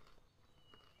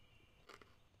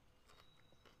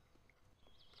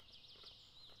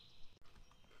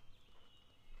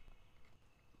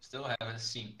 Still haven't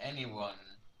seen anyone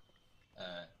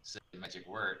say the magic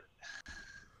word.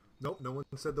 Nope, no one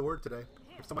said the word today.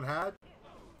 If someone had,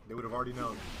 they would have already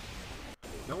known.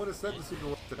 No one has said the secret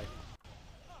word today.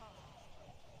 I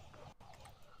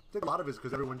think a lot of it is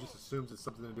because everyone just assumes it's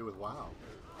something to do with WoW.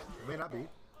 It may not be. It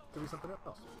could be something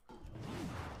else.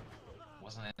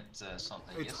 Wasn't it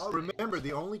something It's yesterday? remember,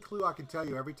 the only clue I can tell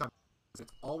you every time is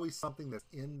it's always something that's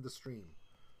in the stream.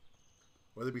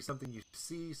 Whether it be something you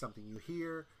see, something you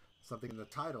hear, something in the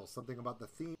title, something about the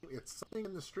theme. It's something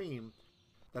in the stream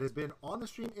that has been on the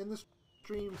stream, in the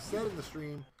stream, said in the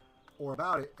stream, or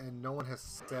about it, and no one has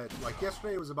said. Like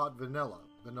yesterday, it was about Vanilla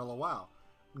WoW.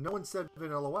 No one said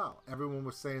Vanilla WoW. Everyone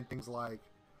was saying things like,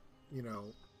 you know,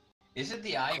 Is it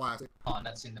the icon classic.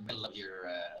 that's in the middle of your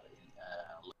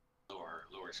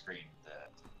lower screen, the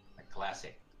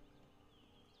classic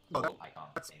No, icon?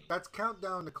 that's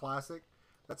Countdown to Classic.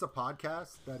 That's a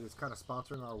podcast that is kind of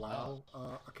sponsoring our WoW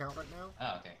account right now.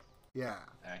 Oh, okay. Yeah.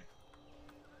 All right.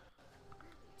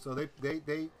 So they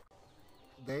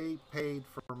paid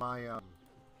for my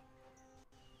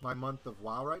my month of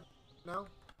WoW right now,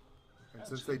 and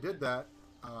since they did that,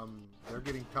 they're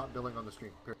getting top billing on the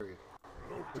stream. Period.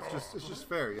 It's just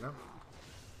fair, you know.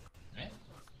 Yeah.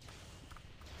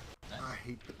 Nice. I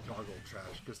hate the gargle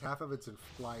trash because half of it's in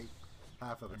flight,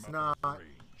 half of it's I'm not. out of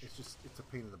range. It's a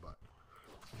pain in the butt.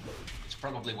 It's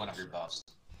probably one of your buffs.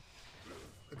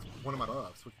 It's one of my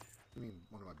buffs. What do you mean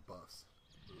one of my buffs?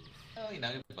 Oh, you know,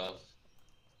 your buff.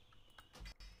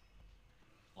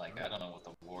 Like, I don't know what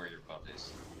the warrior buff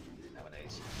is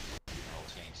nowadays. They're all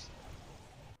changed.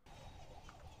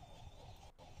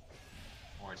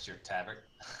 Or it's your tabard.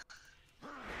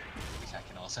 Which I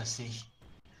can also see.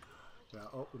 Yeah.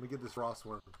 Oh, let me get this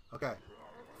Frostworm. Okay.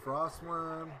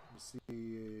 Frostworm. Let me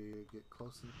see. Get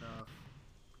close enough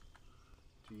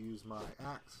to use my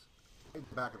axe. Hit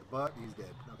the back of the butt. He's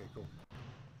dead. Okay, cool.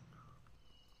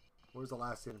 Where's the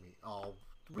last enemy? Oh,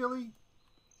 really?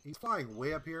 He's flying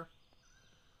way up here.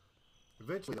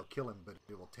 Eventually, they'll kill him, but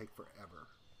it will take forever.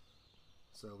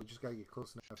 So we just gotta get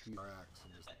close enough to use our axe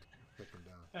and just take him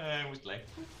down. It was like...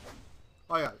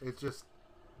 Oh yeah, it's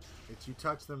you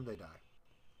touch them, they die.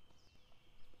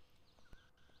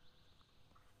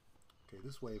 Okay,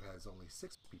 this wave has only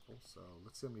 6 people, so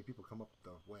let's see how many people come up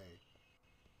the way.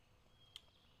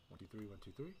 1, 2, 3, 1,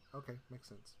 2, 3. Okay, makes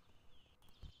sense.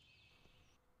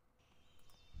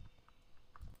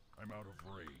 I'm out of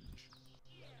range.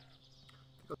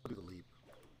 Go do the leap.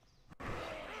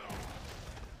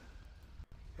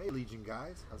 Hey, Legion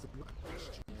guys, how's it going? Yeah,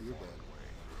 you're dead.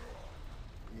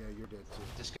 Yeah, you're dead too.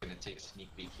 Just gonna take a sneak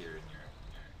peek here in your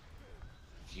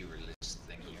viewer list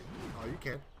thing here. Oh, you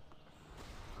can.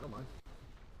 I don't mind.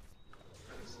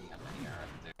 Let's see how many are up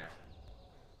there.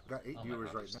 I've got 8 Oh, my viewers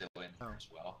right brother's still now. in here as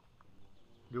well.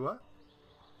 Do what?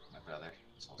 My brother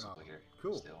is also Oh, here.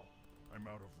 cool. Still. I'm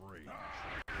out of range.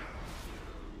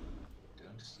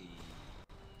 Don't see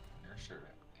Nurser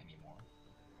anymore.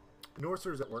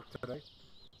 Norser's at work today.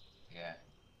 Yeah.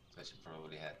 So she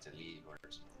probably had to leave or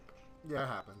something. Yeah, it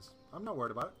happens. I'm not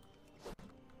worried about it.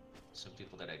 Some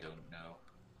people that I don't know.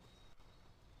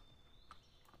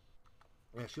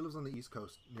 Yeah, she lives on the East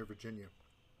Coast near Virginia.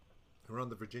 Around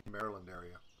the Virginia, Maryland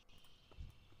area.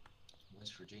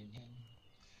 West Virginia.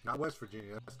 Not West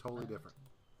Virginia. That's totally different.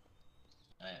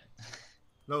 Oh, yeah.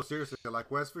 No, seriously, like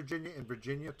West Virginia and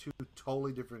Virginia, two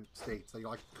totally different states. They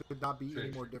like could not be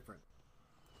any more different.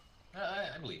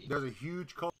 I believe you. There's a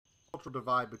huge cultural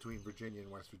divide between Virginia and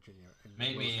West Virginia.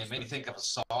 Made me think of a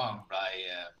song by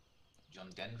John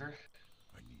Denver.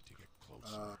 I need to get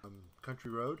closer.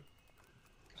 Country Road.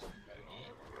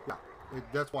 Yeah,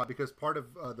 that's why, because part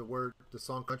of the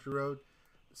song Country Road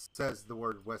says the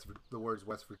words West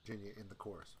Virginia in the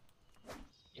chorus.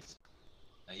 Yes.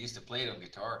 I used to play it on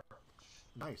guitar.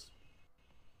 Nice.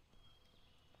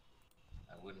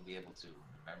 I wouldn't be able to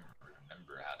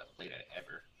remember how to play that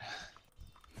ever.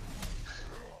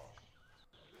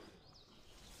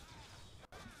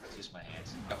 It's just my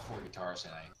hands. I've got 4 guitars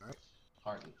and I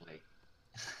hardly play.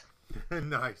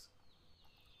 Nice.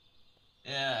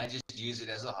 Yeah, I just use it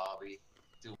as a hobby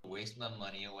to waste my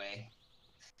money away.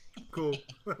 Cool.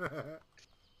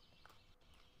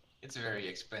 It's a very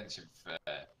expensive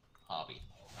hobby.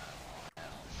 I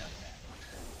don't know that.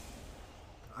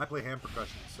 I play hand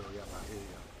percussion, so yeah, I hear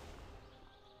you.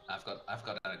 I've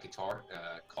got a guitar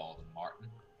called Martin.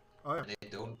 Oh yeah. They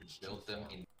don't build them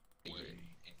in Europe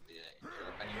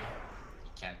anymore.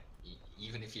 You can't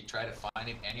even if you try to find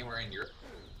it anywhere in Europe.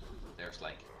 There's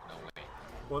like no way.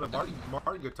 Well, the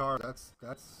Martin guitar, that's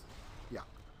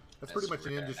pretty much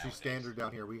an industry nowadays. Standard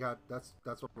down here. We got that's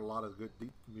what a lot of good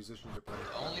musicians are playing.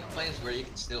 The only place where you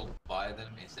can still buy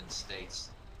them is in the States.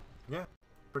 Yeah,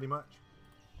 pretty much.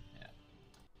 Yeah,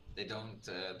 they don't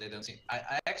seem.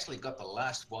 I actually got the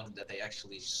last one that they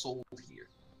actually sold here.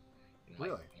 In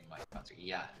my country,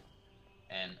 yeah.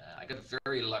 And I got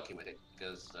very lucky with it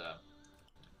because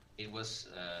it was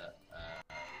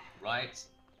right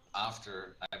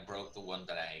after I broke the one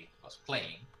that I was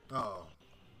playing. Oh.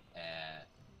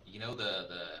 You know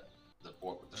the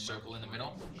board with the circle in the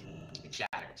middle? It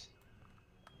shattered.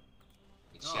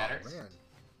 It shattered. Oh man.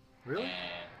 Really?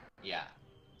 And yeah.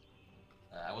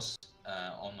 I was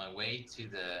on my way to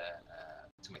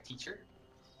my teacher.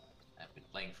 I've been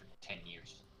playing for 10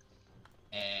 years.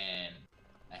 And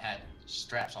I had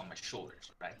straps on my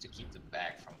shoulders, right, to keep the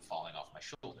bag from falling off my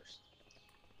shoulders.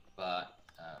 But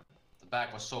the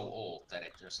bag was so old that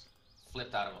it just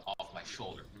flipped off my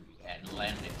shoulder and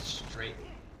landed straight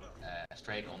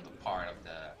on the part of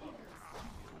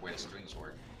where the strings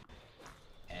were,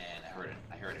 and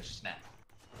I heard it snap.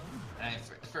 And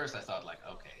at first I thought like,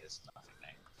 okay, it's nothing.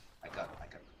 I got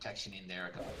protection in there,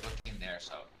 I got a book in there,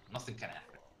 so nothing can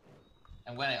happen.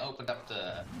 And when I opened up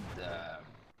the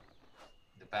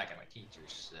back of my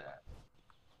teacher's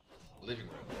living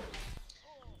room,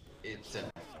 it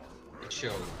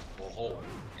showed a hole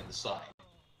in the side.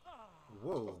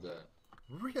 Whoa. Of the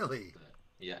Really?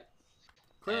 yeah.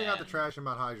 Clearing out the trash in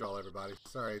Mount Hyjal, everybody.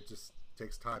 Sorry, it just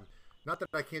takes time. Not that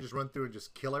I can't just run through and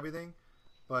just kill everything,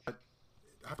 but I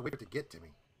have to wait for it to get to me.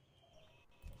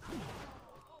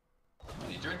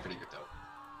 You're doing pretty good though.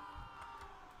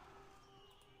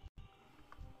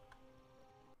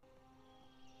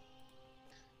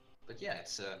 But yeah,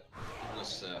 it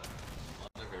was a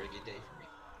very good day for me.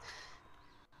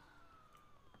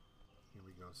 Here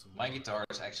we go. Some My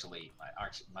guitars actually,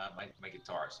 my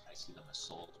guitars, I see them as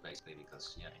souls basically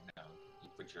because you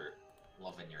put your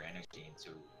love and your energy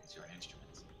into an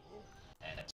instrument,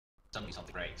 and if something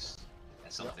breaks,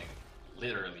 and something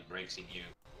literally breaks in you,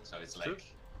 so it's True. like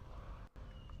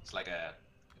it's like a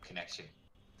connection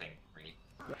thing, really.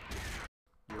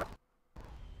 Yeah.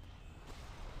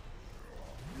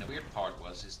 And the weird part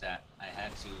is that I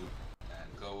had to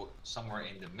go somewhere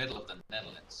in the middle of the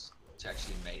Netherlands to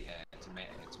actually make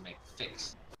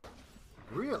fix.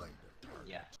 Really?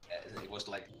 Yeah, it was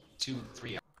like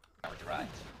 2-3 hour drive.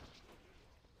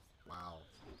 Wow.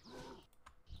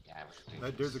 Yeah, it was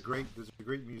ridiculous. There's a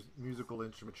great musical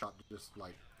instrument shop just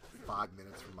like 5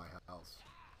 minutes from my house.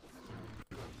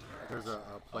 There's a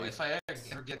place. If I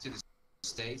ever get to the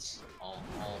States, I'll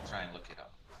try and look it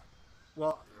up.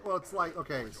 Well, it's like,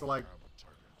 okay, so like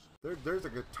there's a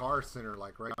Guitar Center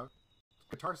like right now.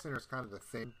 Guitar Center is kind of the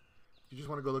thing. If you just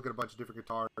want to go look at a bunch of different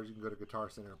guitars, you can go to Guitar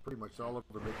Center. Pretty much all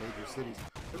over major cities.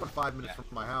 They're about 5 minutes from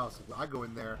my house. I go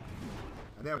in there,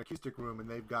 and they have an acoustic room, and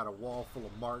they've got a wall full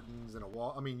of Martins and a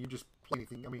wall. I mean, you just play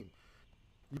anything. I mean,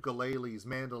 ukuleles,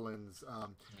 mandolins,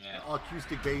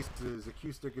 acoustic basses,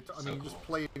 acoustic guitar. I mean, you just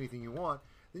play anything you want.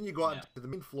 Then you go out to the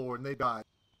main floor, and they've got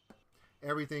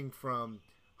everything from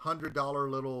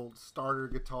 $100 little starter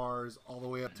guitars all the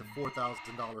way up to $4,000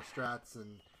 Strats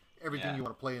and everything you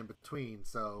want to play in between.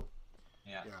 So,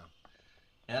 yeah.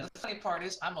 And the funny part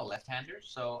is, I'm a left-hander,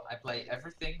 so I play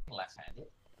everything left-handed.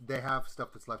 They have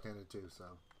stuff that's left-handed too, so.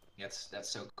 That's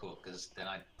so cool, because then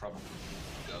I'd probably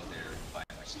go there and buy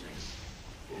my strings.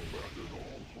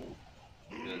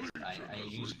 Because I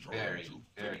use very,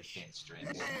 very thin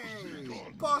strings.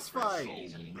 Hey, boss fight!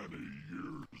 Easily. Many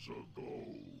years ago.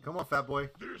 Come on, fat boy.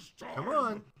 This time, Come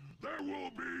on. there will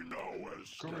be no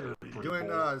escape. Doing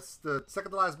the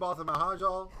second to last boss of my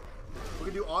Hyjal. We're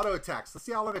gonna do auto attacks. Let's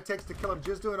see how long it takes to kill him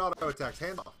just doing auto attacks.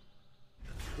 Hands off.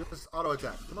 Just auto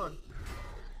attack. Come on.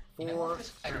 You know 4, what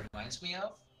this guy reminds me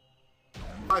of?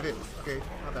 5 hits. Okay,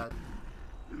 not bad.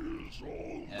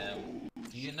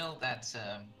 Do you know that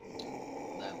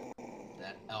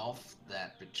that elf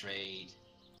that betrayed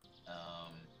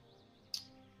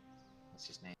what's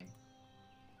his name?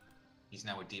 He's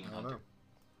now a demon I don't hunter.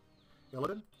 know.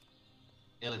 Illidan?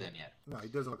 Illidan, yeah. No, he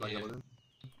doesn't look like Yeah. Illidan.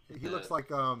 He looks like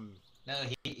No,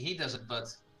 he doesn't,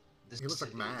 but this, He looks like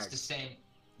it's Mag. the same.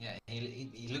 Yeah,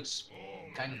 he looks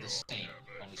kind of the same,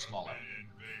 only smaller.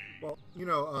 well, you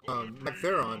know, like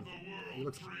Theron. He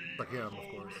looks like him,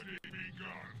 of course.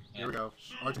 Here we go.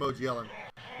 Archimode's yelling.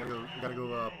 Gotta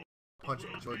go punch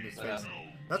Archimode in his face.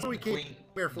 That's what we came Queen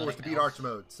here for, was to beat Elf.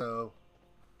 Archimode. So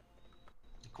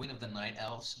The Queen of the Night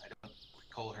Elves. I don't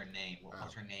recall her name. What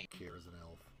was her name? here is an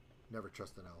elf. Never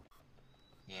trust an elf.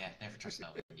 Yeah, never trust an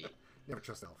elf. Indeed. Never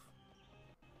trust elf.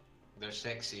 They're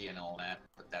sexy and all that,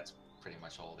 but that's pretty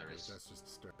much all there is. That's just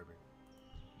disturbing.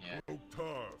 Yeah.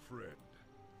 Oktar, friend.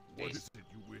 What Yes. is it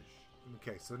you wish?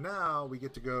 Okay, so now we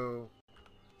get to go.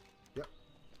 Yep,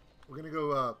 we're gonna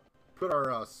go put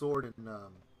our sword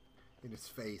in his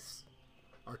face,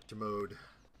 Archimode.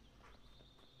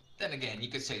 Then again, you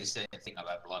could say the same thing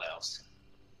about Blood Elves.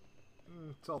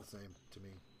 It's all the same to me.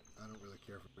 I don't really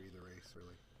care for either race,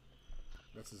 really.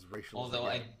 That's as racial. Although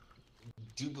as I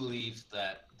do believe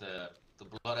that the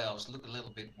Blood Elves look a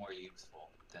little bit more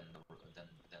youthful than the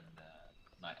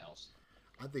Night Elves.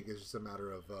 I think it's just a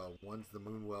matter of one's the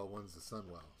Moonwell, one's the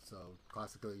Sunwell. So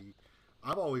classically,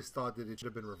 I've always thought that it should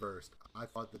have been reversed. I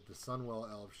thought that the Sunwell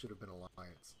elves should have been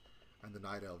Alliance, and the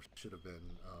Night Elves should have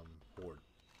been Horde.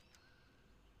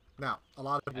 Now, a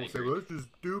lot of people say, "Well, it's just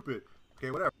stupid."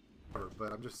 Okay, whatever.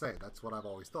 But I'm just saying that's what I've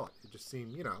always thought. It just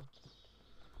seemed, you know.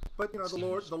 But you know, the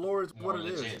lore is More what it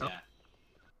is. legit, You know? yeah.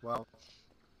 Well,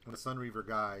 when the Sunreaver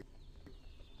guy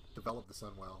developed the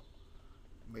Sunwell,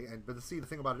 but see, the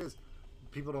thing about it is,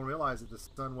 people don't realize that the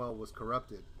Sunwell was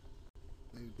corrupted.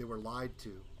 They were lied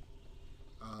to.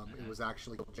 It was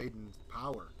actually Jaden's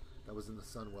power that was in the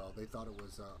Sunwell. They thought it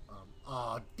was.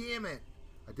 Oh, damn it!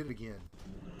 I did it again.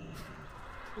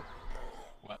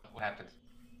 What happened?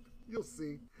 You'll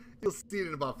see. You'll see it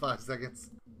in about 5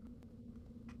 seconds.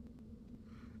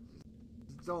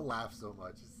 Don't laugh so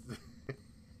much.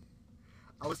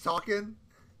 I was talking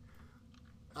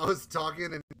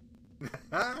and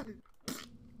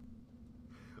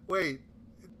wait,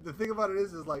 the thing about it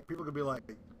is like people could be like,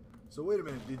 so wait a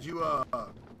minute, did you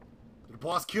did the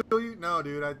boss kill you? No,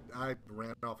 dude, I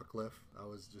ran off a cliff. I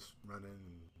was just running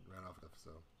and ran off a cliff,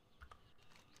 so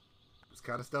this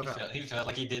kind of stuff happened. He felt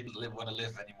like he didn't want to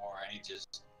live anymore, and he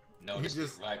just noticed it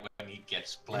right when he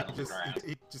gets flat on the ground.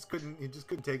 He just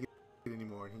couldn't take it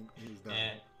anymore, and he was done.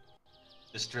 Yeah.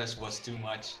 The stress was too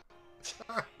much.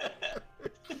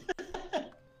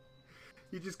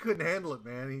 He just couldn't handle it,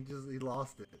 man. He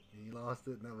lost it. He lost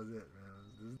it, and that was it, man.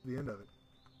 This is the end of it.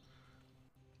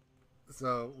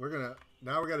 So we're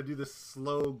gonna do this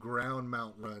slow ground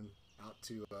mount run out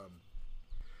to.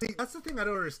 See, that's the thing I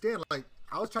don't understand. Like,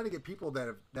 I was trying to get people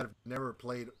that have never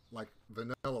played like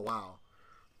vanilla WoW.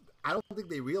 I don't think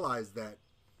they realize that,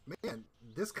 man.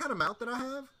 This kind of mount that I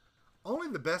have, only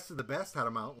the best of the best had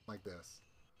a mount like this,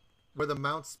 where the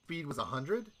mount speed was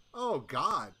 100. Oh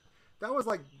God, that was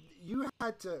like you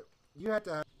had to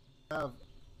have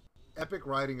epic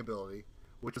riding ability,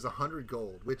 which was 100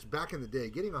 gold. Which back in the day,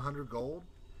 getting 100 gold,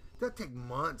 that'd take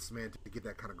months, man, to get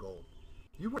that kind of gold.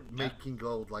 You weren't making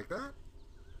gold like that.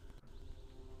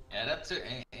 Yeah, that took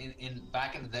in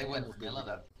back in the day when vanilla,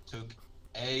 that took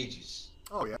ages.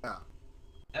 Oh yeah.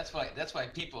 That's why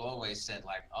people always said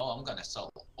like, oh, I'm gonna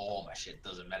sell all my shit.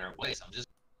 Doesn't matter what it is. I'm just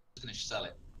gonna sell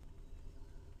it.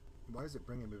 Why is it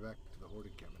bringing me back to the Horde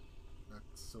encampment?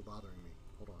 That's so bothering me.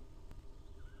 Hold on.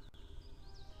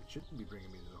 It shouldn't be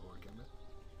bringing me to the Horde encampment.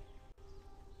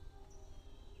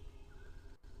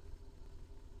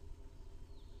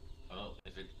 Well,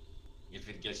 if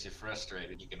it gets you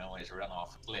frustrated, you can always run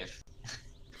off a cliff.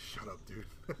 Shut up, dude.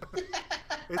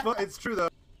 It's true though.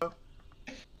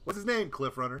 What's his name?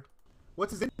 Cliff Runner.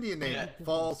 What's his Indian name? Yeah.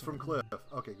 Falls from Cliff.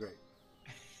 Okay, great.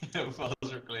 Falls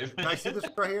from cliff. Can I see this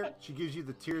right here? She gives you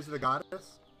the Tears of the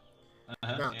Goddess.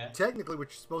 Now, yeah. technically, what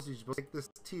you're supposed to do, you're supposed to take this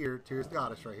Tears of the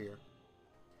Goddess right here,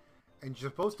 and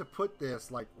you're supposed to put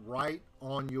this like right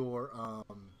on your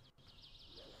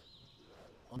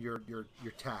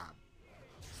tab.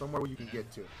 somewhere where you can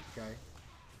get to it. Okay,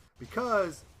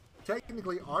 because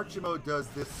technically Archimo does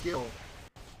this skill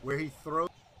where he throws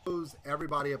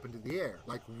everybody up into the air,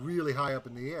 like really high up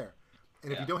in the air.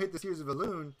 And if you don't hit the Tears of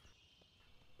Elune,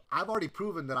 I've already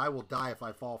proven that I will die if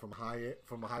I fall from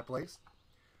a high place.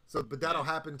 So, but that'll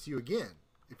happen to you again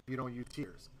if you don't use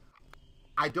tears.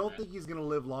 I don't think he's going to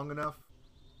live long enough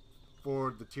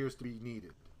for the tears to be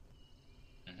needed.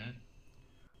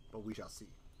 But we shall see.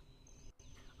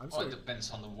 Well, it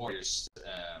depends on the warrior's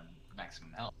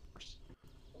maximum health.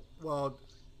 Well,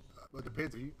 it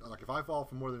depends. If I fall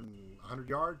for more than 100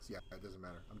 yards, yeah, it doesn't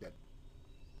matter. I'm dead.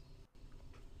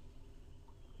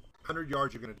 100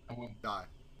 yards, you're going to die.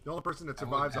 The only person that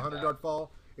survives a 100-yard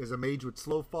fall is a mage with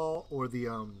slow fall or the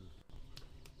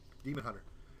demon hunter.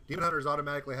 Demon hunters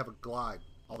automatically have a glide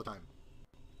all the time.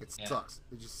 It sucks.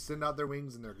 They just send out their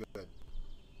wings and they're good.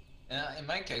 In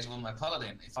my case, with my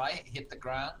paladin, if I hit the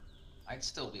ground, I'd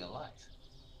still be alive.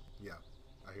 Yeah,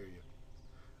 I hear you.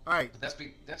 All right. But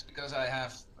that's because I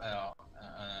have a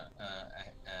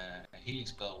healing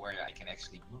spell where I can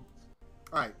actually move.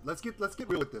 All right, let's get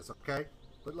real with this, okay?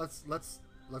 But let's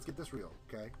get this real,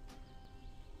 okay?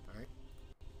 All right.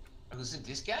 Oh, is it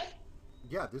this guy?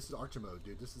 Yeah, this is Archimo,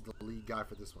 dude. This is the lead guy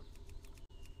for this one.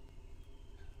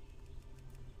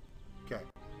 Okay.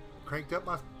 Cranked up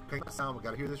my sound. We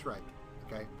gotta hear this right.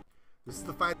 Okay. This is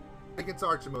the fight against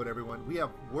Archimo, everyone. We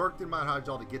have worked in Mount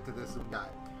Hyjal to get to this guy.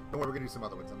 Don't worry, we're gonna do some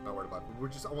other ones. I'm not worried about it. I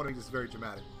want to be just very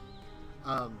dramatic.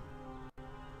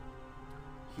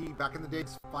 He back in the day,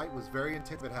 this fight was very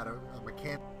intense. It had a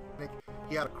mechanic.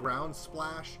 He had a ground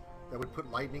splash that would put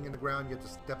lightning in the ground. You had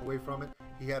to step away from it.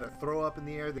 He had a throw up in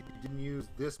the air that you didn't use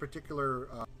this particular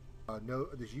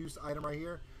this use item right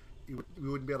here. You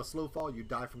wouldn't be able to slow fall. You'd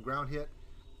die from ground hit.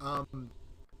 I've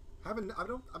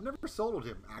never soloed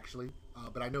him actually,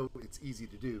 but I know it's easy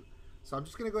to do. So I'm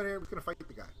just gonna go in here. We're gonna fight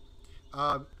the guy.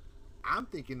 I'm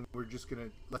thinking we're just gonna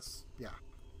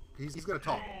He's gonna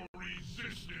talk. Your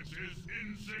resistance is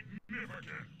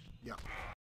insignificant. Yeah.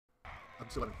 I'm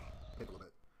still letting him hit a little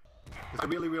bit. Because I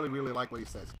really, really, really like what he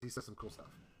says. He says some cool stuff.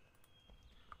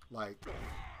 Like,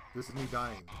 this is me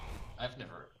dying. I've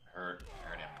never heard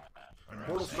him.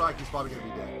 Mortal Strike, he's probably going to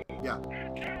be dead. Yeah.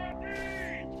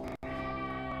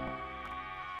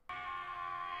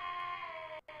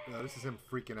 No, this is him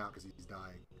freaking out because he's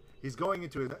dying. He's going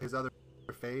into his other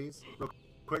phase real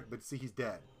quick, but see, he's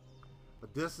dead.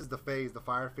 But this is the phase, the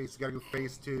fire phase. You got to go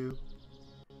phase 2.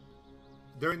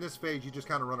 During this phase, you just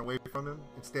kind of run away from him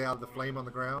and stay out of the flame on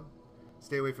the ground.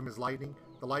 Stay away from his lightning.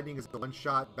 The lightning is the one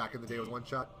shot. Back in the day, it was one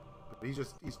shot. But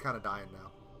he's kind of dying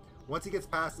now. Once he gets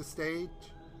past the stage,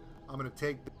 I'm going to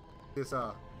take this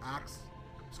axe.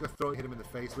 I'm just going to throw it, hit him in the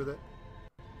face with it.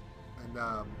 And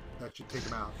that should take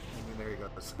him out. And then there he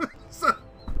goes. So,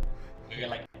 you're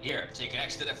like, here, take an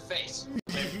axe to the face.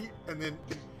 And then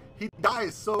he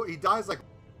dies like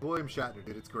William Shatner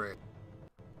did. It's great.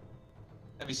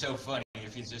 That'd be so funny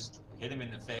if you just hit him in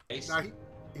the face. Now,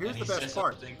 here's the best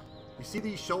part. You see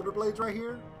these shoulder blades right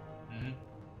here? Mm-hmm.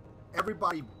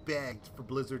 Everybody begged for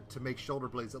Blizzard to make shoulder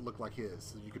blades that look like his,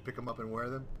 so you could pick them up and wear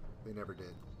them. They never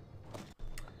did.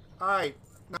 All right,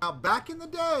 now back in the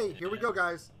day, here we go,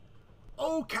 guys.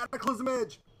 Oh, Cataclysm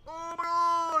Edge! Oh my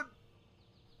God!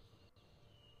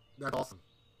 That's awesome.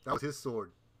 That was his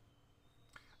sword.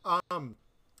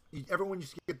 Everyone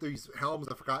used to get these helms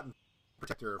of Forgotten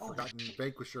Protector, Forgotten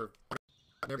Vanquisher,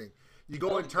 and everything. You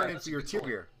go and turn in for your tier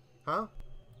gear. Huh?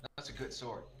 That's a good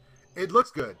sword. It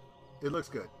looks good. It looks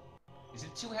good. Is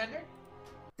it two-hander?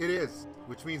 It is,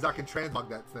 which means I can transmog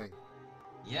that thing.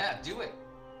 Yeah, do it.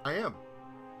 I am.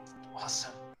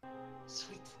 Awesome.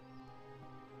 Sweet.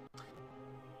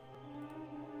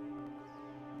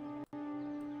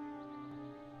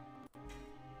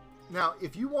 Now,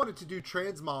 if you wanted to do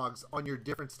transmogs on your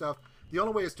different stuff, the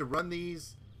only way is to run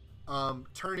these,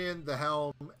 turn in the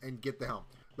helm, and get the helm.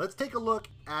 Let's take a look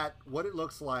at what it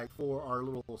looks like for our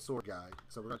little sword guy.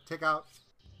 So we're going to take out...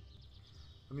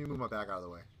 Let me move my back out of the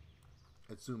way.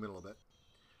 Let's zoom in a little bit.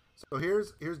 So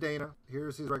here's Dana.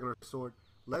 Here's his regular sword.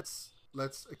 Let's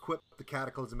equip the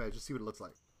Cataclysm Edge. Just see what it looks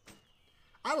like.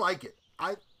 I like it.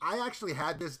 I actually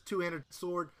had this two-handed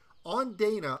sword on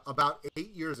Dana about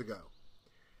 8 years ago.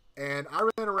 And I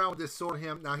ran around with this sword on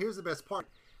him. Now, here's the best part.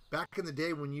 Back in the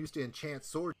day when you used to enchant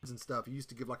swords and stuff, you used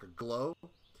to give like a glow.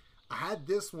 I had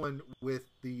this one with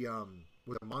the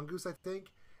with a mongoose, I think,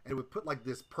 and it would put like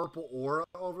this purple aura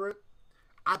over it.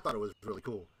 I thought it was really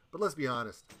cool. But let's be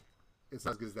honest, it's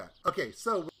not as good as that. Okay,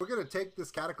 so we're gonna take this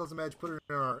Cataclysm Edge, put it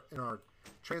in our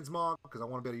transmog because I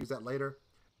want to be able to use that later.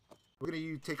 We're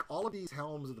gonna take all of these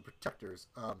helms of the protectors.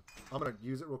 I'm gonna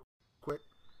use it real quick.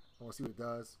 I want to see what it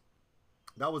does.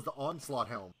 That was the Onslaught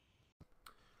helm.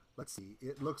 Let's see.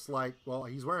 It looks like, well,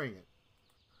 he's wearing it.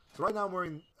 So right now I'm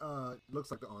wearing, looks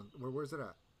like the where's it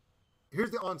at? Here's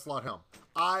the Onslaught helm.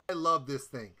 I love this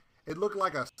thing. It looked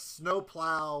like a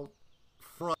snowplow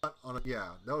front on a, yeah,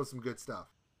 that was some good stuff.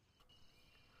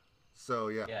 So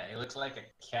yeah. Yeah, it looks like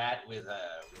a cat with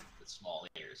small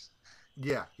ears.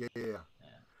 Yeah.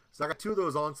 So I got 2 of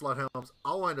those Onslaught helms.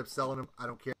 I'll wind up selling them. I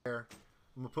don't care.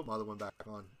 I'm gonna put my other one back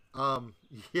on.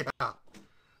 Yeah.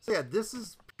 So yeah, this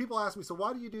is, people ask me, so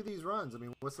why do you do these runs? I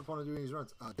mean, what's the point of doing these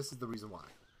runs? This is the reason why.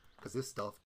 Because this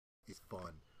stuff is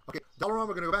fun. Okay, Dollar Run,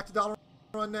 we're gonna go back to Dollar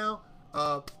Run now.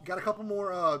 Got a couple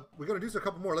more, we're gonna do a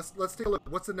couple more. Let's take a look.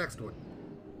 What's the next one?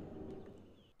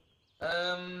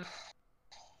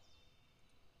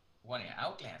 One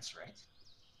Outlands, right?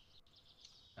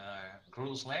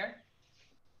 Gruul's Lair?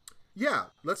 Yeah,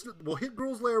 we'll hit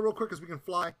Gruul's Lair real quick because we can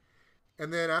fly.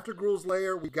 And then after Gruul's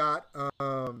Lair, we got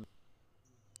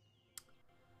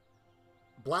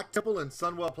Black Temple and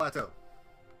Sunwell Plateau.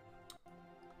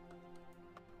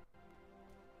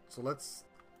 So let's...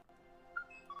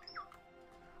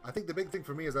 I think the big thing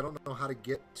for me is I don't know how to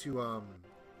get to... Oh.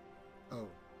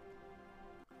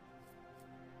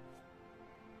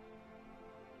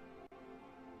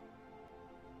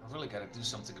 I've really got to do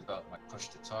something about my push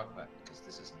to talk button, because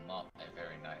this is not a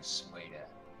very nice way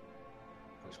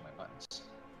to push my buttons.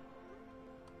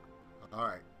 All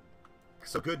right.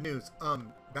 So good news.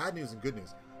 Bad news and good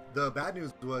news. The bad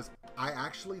news was I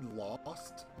actually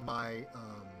lost my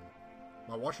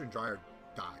my washer and dryer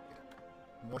died.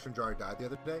 My washer and dryer died the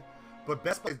other day, but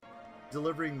Best Buy is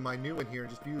delivering my new one here in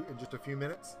just a few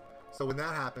minutes. So when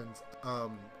that happens,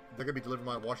 they're gonna be delivering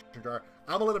my washer and dryer.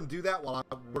 I'm gonna let them do that while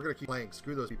we're gonna keep playing.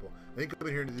 Screw those people. They ain't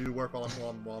coming here to do work while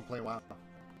I'm playing WoW.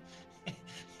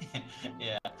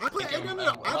 Yeah. I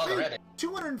paid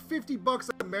 $250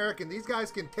 American. These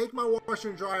guys can take my washer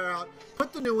and dryer out,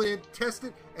 put the new one in, test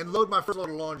it, and load my first load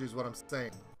of laundry is what I'm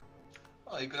saying.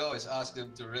 Well, you could always ask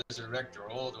them to resurrect your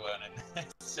old one and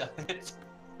sell it.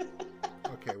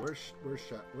 Okay, where's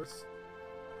shot?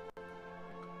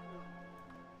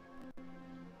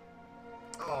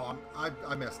 Oh,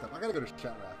 I messed up. I gotta go to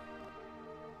chat wrap.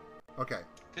 Okay.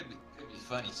 Could be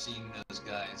funny seeing those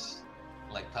guys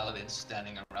like paladins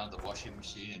standing around the washing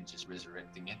machine and just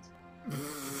resurrecting it.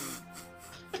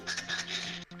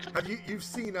 Have you've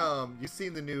seen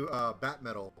the new Bat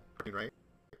Metal, right?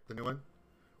 The new one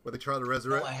where they try to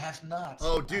resurrect. No, I have not.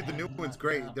 Oh, dude, the new one's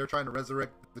great. No. They're trying to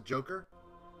resurrect the Joker.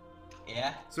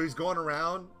 Yeah. So he's going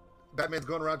around. Batman's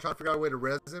going around trying to figure out a way to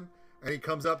res him, and he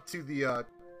comes up to the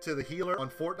healer on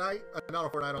Fortnite, not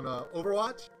on Fortnite, on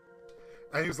Overwatch,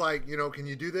 and he was like, can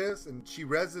you do this? And she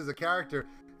reses a character.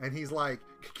 And he's like,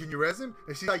 can you res him?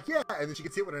 And she's like, yeah. And then she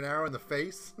gets hit with an arrow in the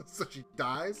face, so she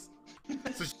dies.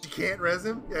 So she can't res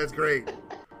him. Yeah, it's great.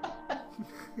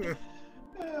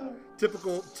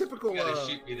 typical. You gotta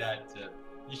shoot me that.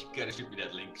 You gotta shoot me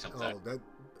that link sometime. Oh,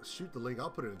 shoot the link. I'll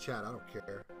put it in chat. I don't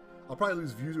care. I'll probably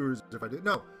lose viewers if I did.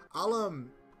 No, I'll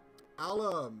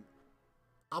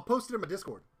post it in my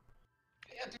Discord.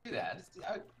 Yeah, do that.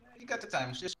 You got the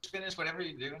time. Just finish whatever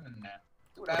you're doing and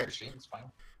do it after stream. It's fine.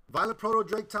 Violet Proto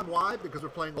Drake time. Why? Because we're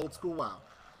playing old school WoW.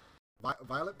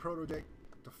 Violet Proto Drake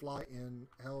to fly in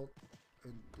Hell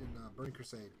in Burning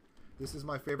Crusade. This is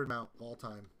my favorite mount of all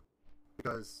time.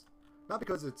 Not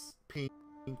because it's pink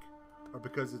or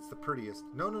because it's the prettiest.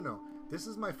 No. This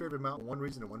is my favorite mount. One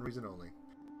reason and one reason only.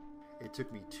 It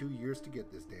took me 2 years to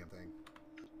get this damn thing.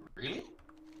 Really?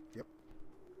 Yep.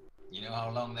 You know how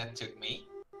long that took me?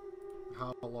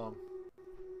 How long?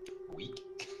 A week.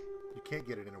 You can't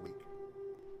get it in a week.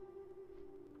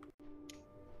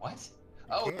 What?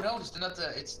 Oh no, it's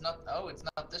not. Oh, it's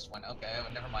not this one. Okay,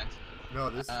 never mind. No,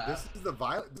 this is the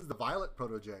violet. This is the Violet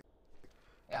Proto J.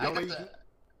 Yeah,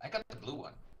 I got the blue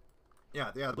one.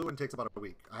 Yeah, the blue one takes about a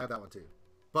week. I have that one too.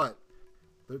 But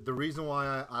the reason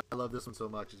why I love this one so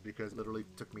much is because it literally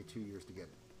took me 2 years to get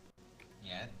it.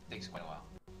 Yeah, it takes quite a while.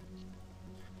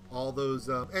 All those,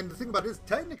 and the thing about it is,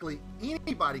 technically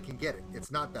anybody can get it.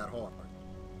 It's not that hard.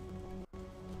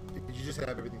 You just have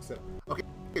everything set up. Okay,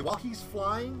 while he's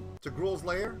flying to Gruul's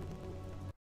Lair,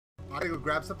 I gotta go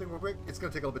grab something real quick. It's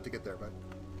gonna take a little bit to get there, but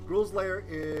Gruul's Lair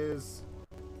is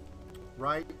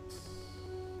right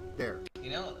there.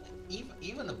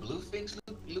 Even the blue things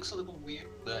looks a little weird,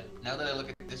 but now that I look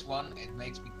at this one, it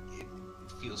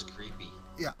feels creepy.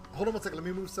 Yeah, hold on one second. Let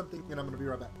me move something, and I'm gonna be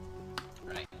right back.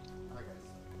 Right. Hi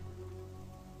guys.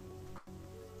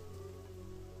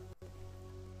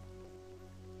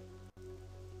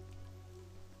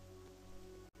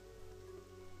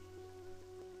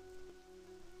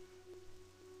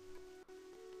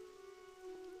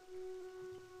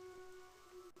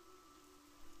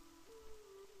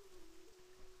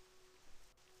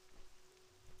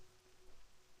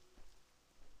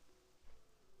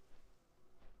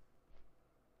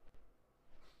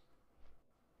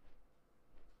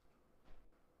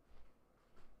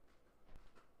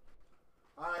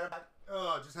 Alright,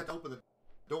 oh, I just had to open the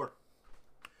door.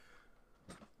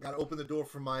 Gotta open the door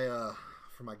for my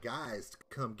guys to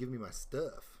come give me my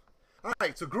stuff.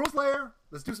 Alright, so Gruul's Lair.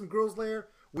 Let's do some Gruul's Lair.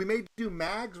 We may do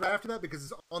Mags right after that because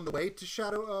it's on the way to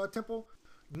Shadow Temple.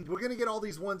 We're gonna get all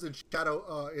these ones in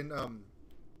Shadow in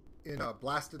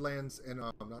Blasted Lands and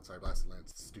not sorry, Blasted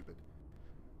Lands, stupid.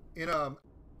 In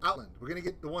Outland. We're gonna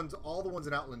get all the ones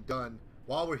in Outland done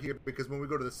while we're here because when we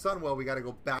go to the Sunwell, we gotta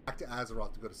go back to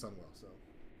Azeroth to go to Sunwell, so.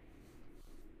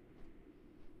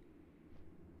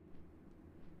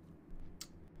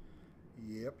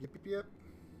 Yep.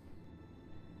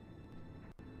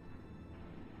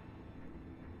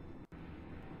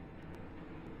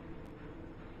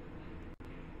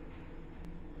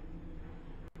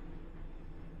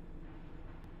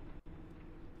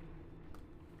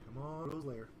 Come on, Gruul's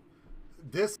Lair.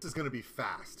 This is going to be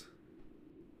fast.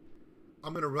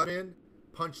 I'm going to run in,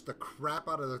 punch the crap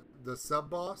out of the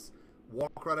sub-boss,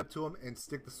 walk right up to him, and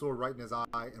stick the sword right in his eye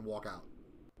and walk out.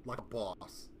 Like a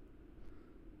boss.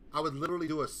 I would literally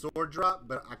do a sword drop,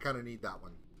 but I kind of need that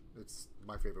one. It's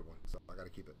my favorite one, so I got to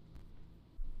keep it.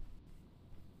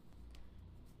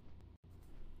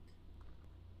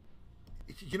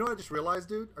 You know what I just realized,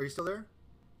 dude? Are you still there?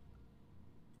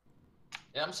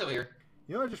 Yeah, I'm still here.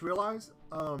 You know what I just realized?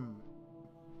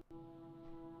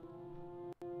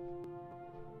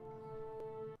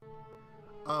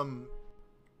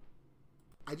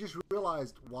 I just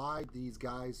realized why these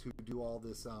guys who do all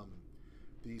this,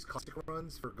 these caustic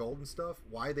runs for gold and stuff,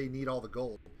 why they need all the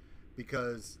gold.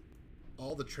 Because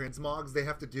all the transmogs they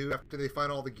have to do after they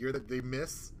find all the gear that they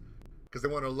miss, because they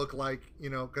want to look like, you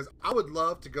know, because I would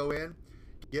love to go in,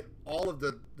 get all of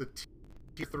the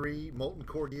tier 3 molten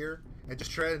core gear, and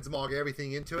just transmog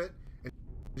everything into it, and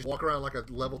just walk around like a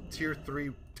level tier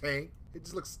 3 tank. It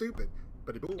just looks stupid.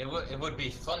 But it would be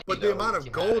funny. But the amount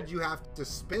of gold you have to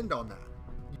spend on that,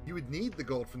 you would need the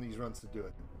gold from these runs to do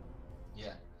it.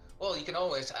 Yeah. Well, you can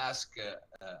always ask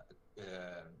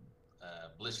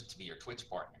Blizzard to be your Twitch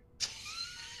partner.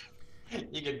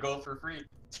 You get gold for free.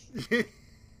 You're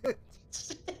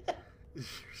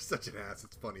such an ass.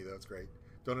 It's funny though. It's great.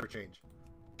 Don't ever change.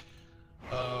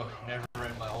 Oh, never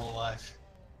in my whole life.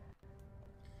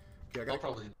 Okay,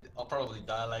 I'll probably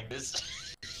die like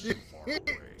this.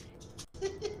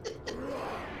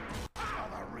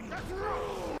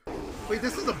 Wait,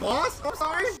 this is a boss? I'm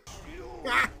sorry.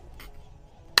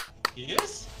 He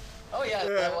is? Oh yeah.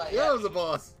 Yeah, it was a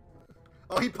boss.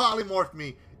 Oh, he polymorphed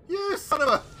me. You son of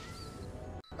a.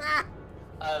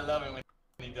 I love it when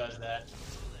he does that.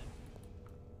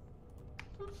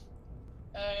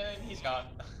 And he's gone.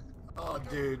 Oh,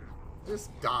 dude,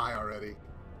 just die already.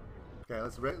 Okay,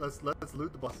 let's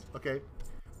loot the boss. Okay.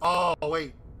 Oh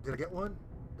wait, did I get one?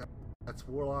 That's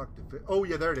Warlock. Oh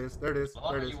yeah, there it is. There it is. The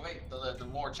longer you wait, the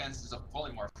more chances of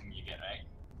polymorphing you get, right?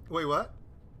 Wait, what?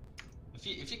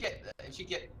 If you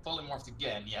get polymorphed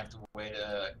again, you have to wait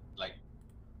like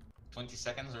 20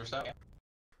 seconds or so.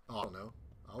 Oh, I don't know.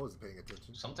 I wasn't paying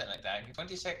attention. Something like that.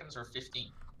 20 seconds or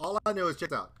 15. All I know is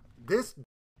check out this.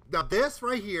 Now this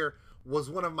right here was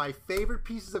one of my favorite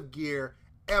pieces of gear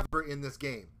ever in this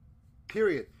game.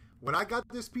 Period. When I got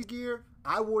this piece of gear,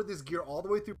 I wore this gear all the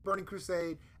way through Burning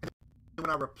Crusade, and when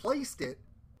I replaced it,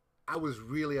 I was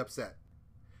really upset.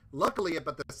 Luckily, at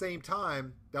the same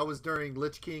time, that was during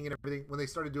Lich King and everything, when they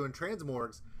started doing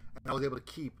transmorgs, and I was able to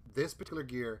keep this particular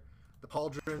gear, the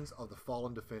Pauldrons of the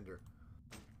Fallen Defender.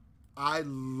 I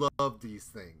love these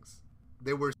things.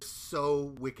 They were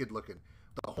so wicked looking.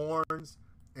 The horns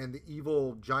and the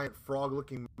evil giant frog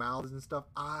looking mouths and stuff.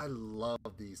 I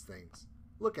love these things.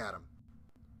 Look at them.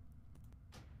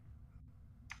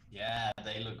 Yeah,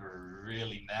 they look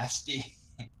really nasty.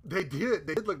 They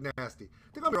did look nasty.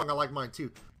 Don't get me wrong, I like mine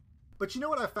too. But you know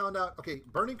what I found out? Okay,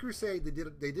 Burning Crusade,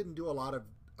 they didn't do a lot of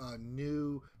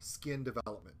new skin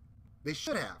development. They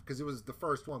should have, because it was the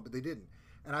first one, but they didn't.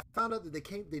 And I found out that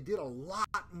they did a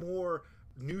lot more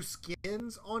new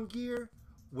skins on gear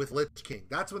with Lich King.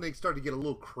 That's when they started to get a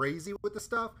little crazy with the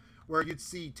stuff, where you'd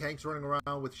see tanks running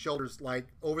around with shoulders like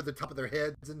over the top of their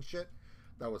heads and shit.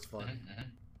 That was fun. Mm-hmm.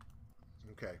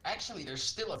 Okay. Actually, there's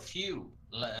still a few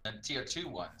tier 2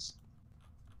 ones.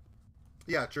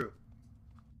 Yeah, true.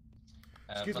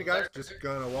 Excuse me, guys. Just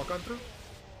gonna walk on through.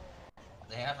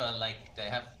 They have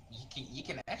you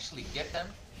can actually get them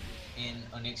in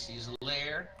Onyxia's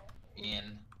lair,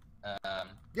 in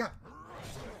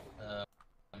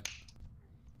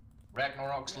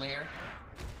Ragnarok's lair.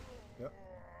 Yep.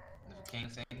 The king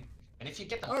thing. And if you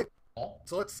get them all,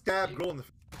 so let's stab Gruul in the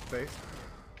face.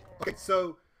 Okay,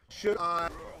 so should I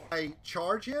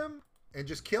charge him and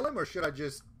just kill him, or should I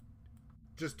just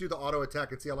do the auto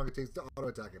attack and see how long it takes to auto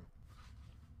attack him?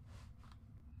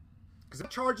 Because if I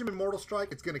charge him in Mortal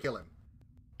Strike, it's gonna kill him.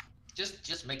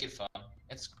 Just make it fun.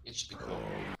 It should be cool.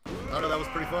 I know that was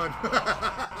pretty fun.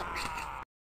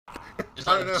 Just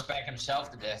I let don't him know. spank himself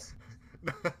to death.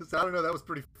 So I don't know. That was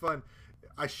pretty fun.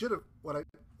 I should have. What I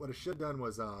should have done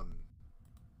was God,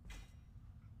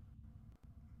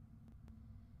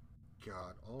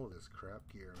 all of this crap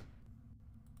gear.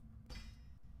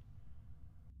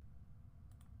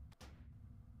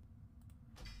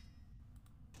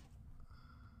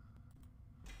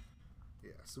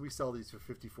 Yeah, so we sell these for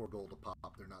 54 gold a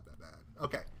pop. They're not that bad.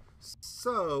 Okay,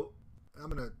 so I'm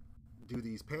gonna do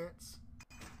these pants,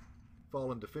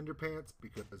 Fallen Defender pants,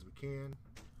 because we can,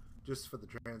 just for the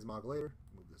transmog later.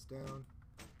 Move this down.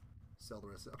 Sell the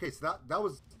rest. Okay, so that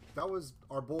was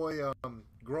our boy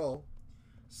Gruul.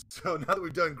 So now that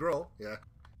we've done Gruul, yeah,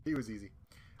 he was easy.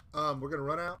 We're gonna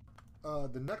run out.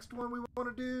 The next one we want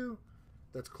to do,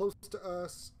 that's close to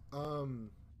us.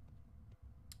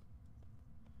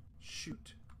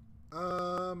 Shoot.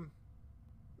 Let's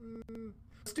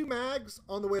do Mags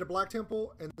on the way to Black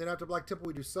Temple, and then after Black Temple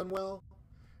we do Sunwell,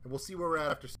 and we'll see where we're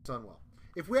at after Sunwell.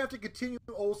 If we have to continue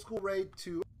old school raid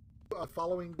to a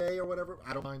following day or whatever,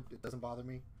 I don't mind. It doesn't bother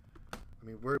me. I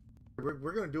mean, we're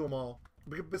gonna do them all.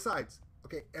 Besides,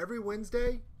 okay, every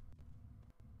Wednesday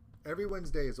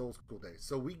is old school day,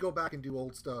 so we go back and do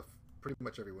old stuff pretty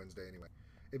much every Wednesday anyway.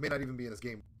 It may not even be in this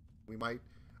game. We might.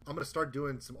 I'm gonna start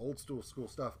doing some old school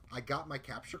stuff. I got my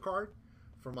capture card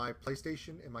for my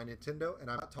PlayStation and my Nintendo, and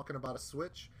I'm not talking about a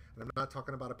Switch, and I'm not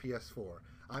talking about a PS4.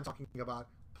 I'm talking about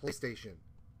PlayStation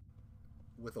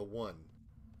with a 1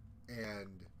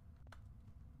 and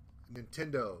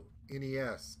Nintendo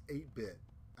NES 8-bit,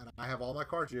 and I have all my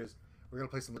cartridges. We're gonna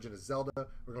play some Legend of Zelda.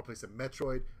 We're gonna play some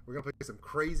Metroid. We're gonna play some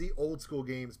crazy old school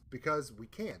games because we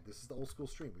can. This is the old school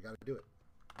stream. We got to do it.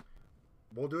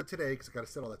 We'll do it today because I got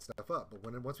to set all that stuff up. But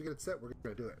once we get it set, we're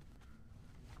gonna do it.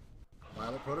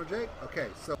 Violet Proto Jake. Okay,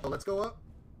 so let's go up.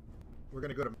 We're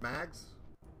gonna go to Mags.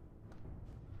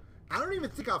 I don't even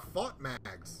think I've fought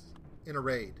Mags in a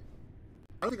raid.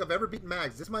 I don't think I've ever beaten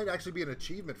Mags. This might actually be an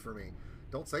achievement for me.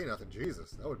 Don't say nothing,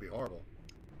 Jesus. That would be horrible.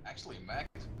 Actually,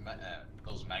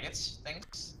 those maggots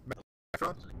things,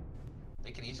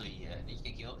 they can easily, you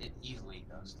can kill it easily.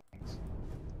 Those things.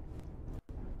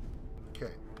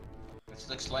 Okay. It's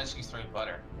like slicing through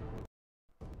butter.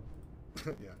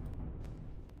 Yeah.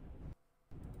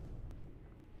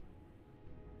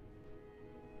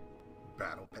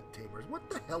 Battle Pet Tamers. What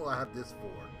the hell do I have this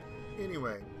for?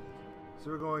 Anyway, so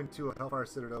we're going to a Hellfire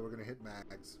Citadel. We're going to hit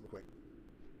Mags real quick.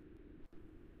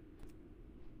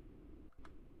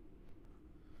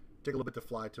 Take a little bit to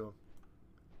fly to him.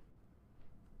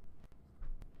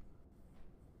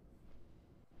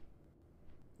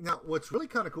 Now, what's really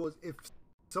kind of cool is if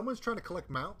someone's trying to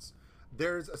collect mounts,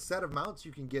 there's a set of mounts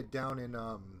you can get down in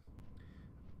the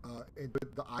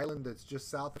island that's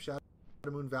just south of Shadow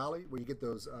Moon Valley, where you get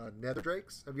those nether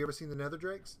drakes. Have you ever seen the nether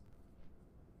drakes?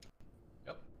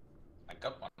 Yep, I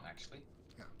got one actually.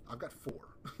 Yeah, I've got 4.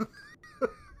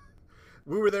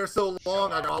 We were there so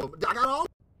long. I got all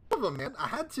of them, man. I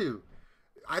had to.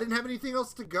 I didn't have anything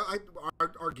else to go.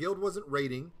 Our guild wasn't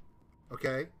raiding.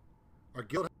 Okay, our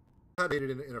guild had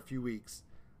raided in a few weeks.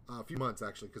 A few months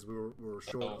actually, because we were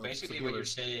short. So basically, what you're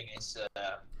saying is,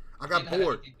 I got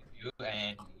bored.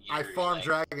 And I farmed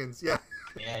dragons. Yeah.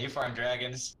 Yeah, you farm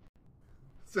dragons.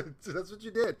 So that's what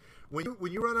you did. When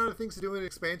you run out of things to do in an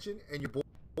expansion and you're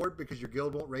bored because your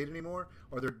guild won't raid anymore,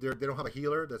 or they don't have a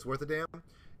healer that's worth a damn,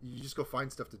 you just go find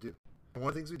stuff to do. And one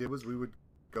of the things we did was we would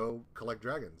go collect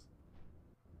dragons.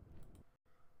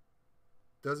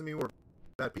 Doesn't mean we're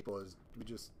bad people. Is we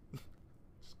just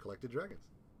collected dragons.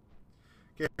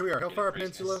 Okay, here we are, Hellfire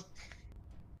Peninsula.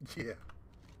 Yeah.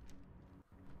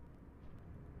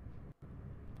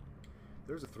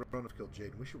 There's a throne of killed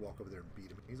Jaden. We should walk over there and beat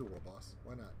him. He's a war boss.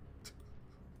 Why not?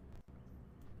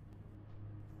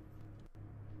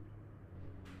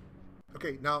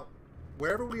 Okay, now,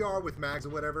 wherever we are with Mags or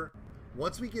whatever,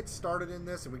 once we get started in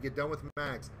this and we get done with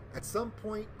Mags, at some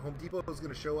point, Home Depot is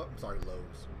going to show up. I'm sorry,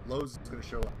 Lowe's. Lowe's is going to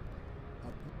show up.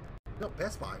 No,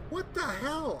 Best Buy. What the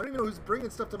hell? I don't even know who's bringing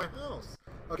stuff to my house.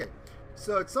 Okay,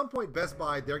 so at some point, Best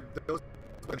Buy, those are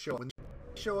going to show up. When they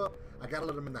show up, I got to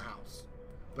let them in the house.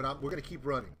 But we're going to keep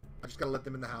running. I just got to let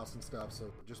them in the house and stuff,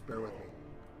 so just bear with me.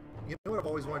 You know what I've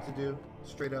always wanted to do?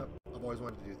 Straight up, I've always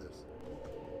wanted to do this.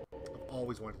 I've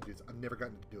always wanted to do this. I've never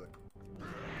gotten to do it.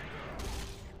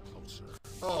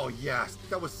 Oh, yes.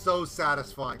 That was so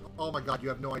satisfying. Oh, my God. You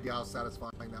have no idea how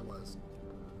satisfying that was.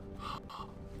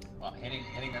 Well,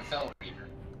 hitting the Fell Reaver.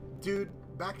 Dude,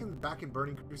 back in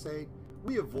Burning Crusade,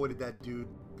 we avoided that dude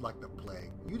like the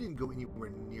plague. You didn't go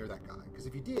anywhere near that guy. Because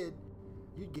if you did,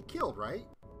 you'd get killed, right?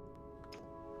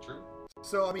 True.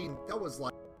 So I mean, that was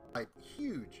like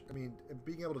huge. I mean,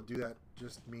 being able to do that,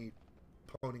 just me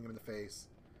poning him in the face,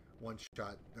 one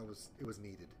shot. It was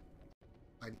needed.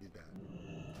 I needed that.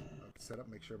 Set up,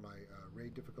 make sure my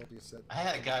raid difficulty is set. I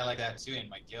had a guy like that too in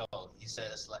my guild. He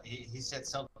says like he said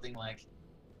something like,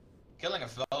 killing a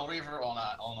Fell Reaver on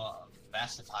a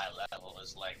massive high level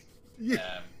is like,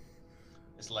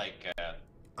 it's like.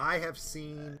 I have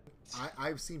seen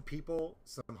I've seen people,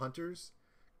 some hunters,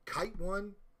 kite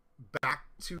one back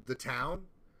to the town,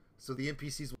 so the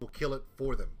NPCs will kill it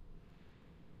for them.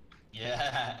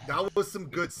 Yeah. That was some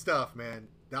good stuff, man.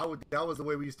 That was the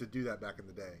way we used to do that back in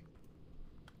the day.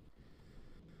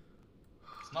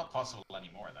 It's not possible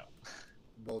anymore, though.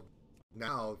 Well,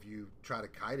 now if you try to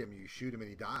kite him, you shoot him and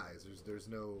he dies. There's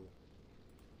no.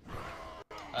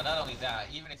 Not only that,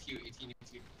 even if you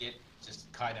get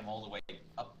just kite him all the way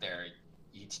up there,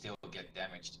 you'd still get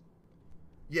damaged.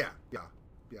 Yeah,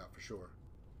 for sure.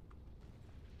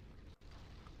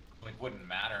 It wouldn't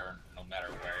matter no matter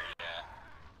where you're at.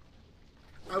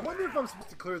 I wonder if I'm supposed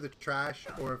to clear the trash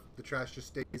or if the trash just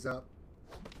stays up.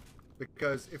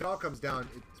 Because if it all comes down,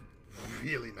 it's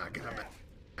really not gonna matter.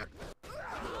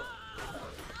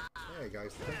 Hey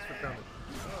guys, thanks for coming.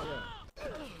 Oh yeah.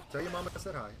 Tell your mama I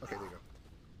said hi. Okay, there you go.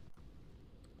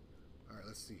 Alright,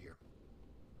 let's see here.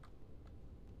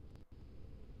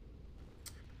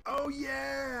 Oh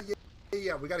yeah!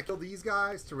 Yeah, we gotta kill these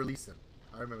guys to release him.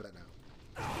 I remember that now.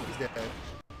 He's dead.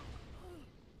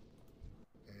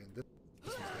 And this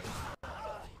one's dead.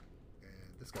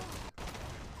 And this guy's dead.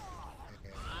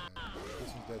 And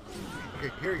this one's dead.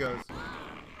 Okay, here he goes.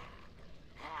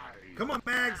 Come on,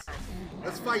 Mags!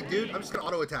 Let's fight, dude. I'm just gonna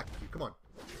auto-attack you. Come on.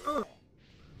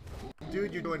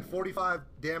 Dude, you're doing 45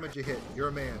 damage a hit. You're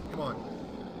a man. Come on.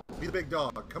 Be the big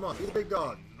dog. Come on, be the big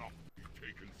dog.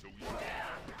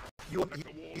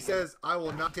 He says, I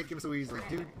will not take him so easily.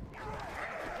 Dude.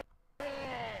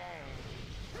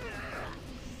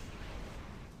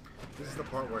 This is the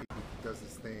part where he does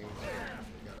this thing.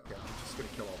 Okay, I'm just going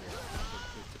to kill all the others.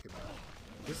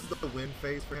 This is the win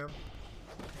phase for him.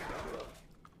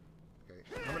 Okay,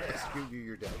 I'm going to execute you.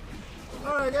 You're dead.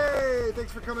 Alright, yay!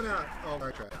 Thanks for coming out. Oh,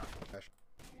 alright, trash.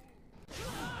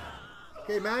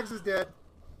 Okay, Mags is dead.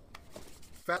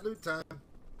 Fat loot time.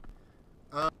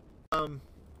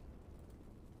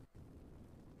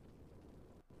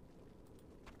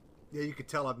 Yeah, you could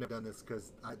tell I've never done this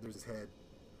because there's his head.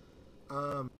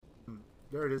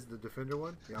 There it is, the defender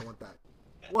one. Yeah, I want that.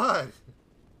 What?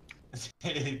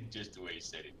 Just the way you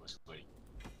said it was funny.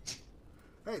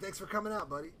 Hey, thanks for coming out,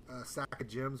 buddy. Sack of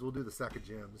gems. We'll do the sack of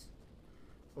gems.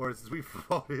 Or as we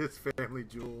call his family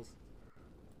jewels.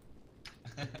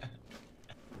 Okay.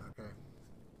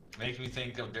 Makes me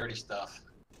think of dirty stuff.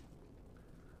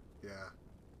 Yeah.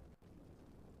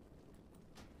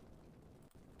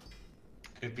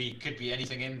 Could be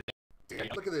anything in there.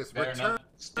 Look at this. Better not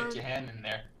stick your hand in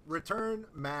there. Return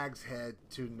Mag's head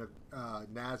to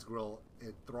Nazgul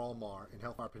in Thrallmar in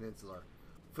Hellfire Peninsula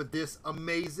for this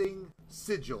amazing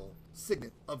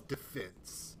signet of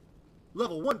defense.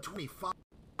 Level 125.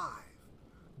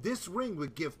 This ring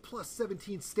would give plus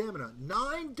 17 stamina,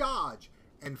 9 dodge,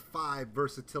 and 5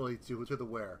 versatility to the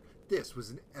wearer. This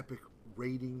was an epic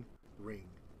raiding ring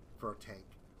for a tank.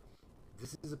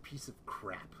 This is a piece of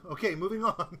crap. Okay, moving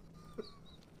on.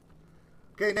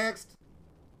 Okay, next.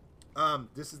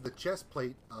 This is the chest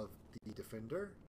plate of the defender.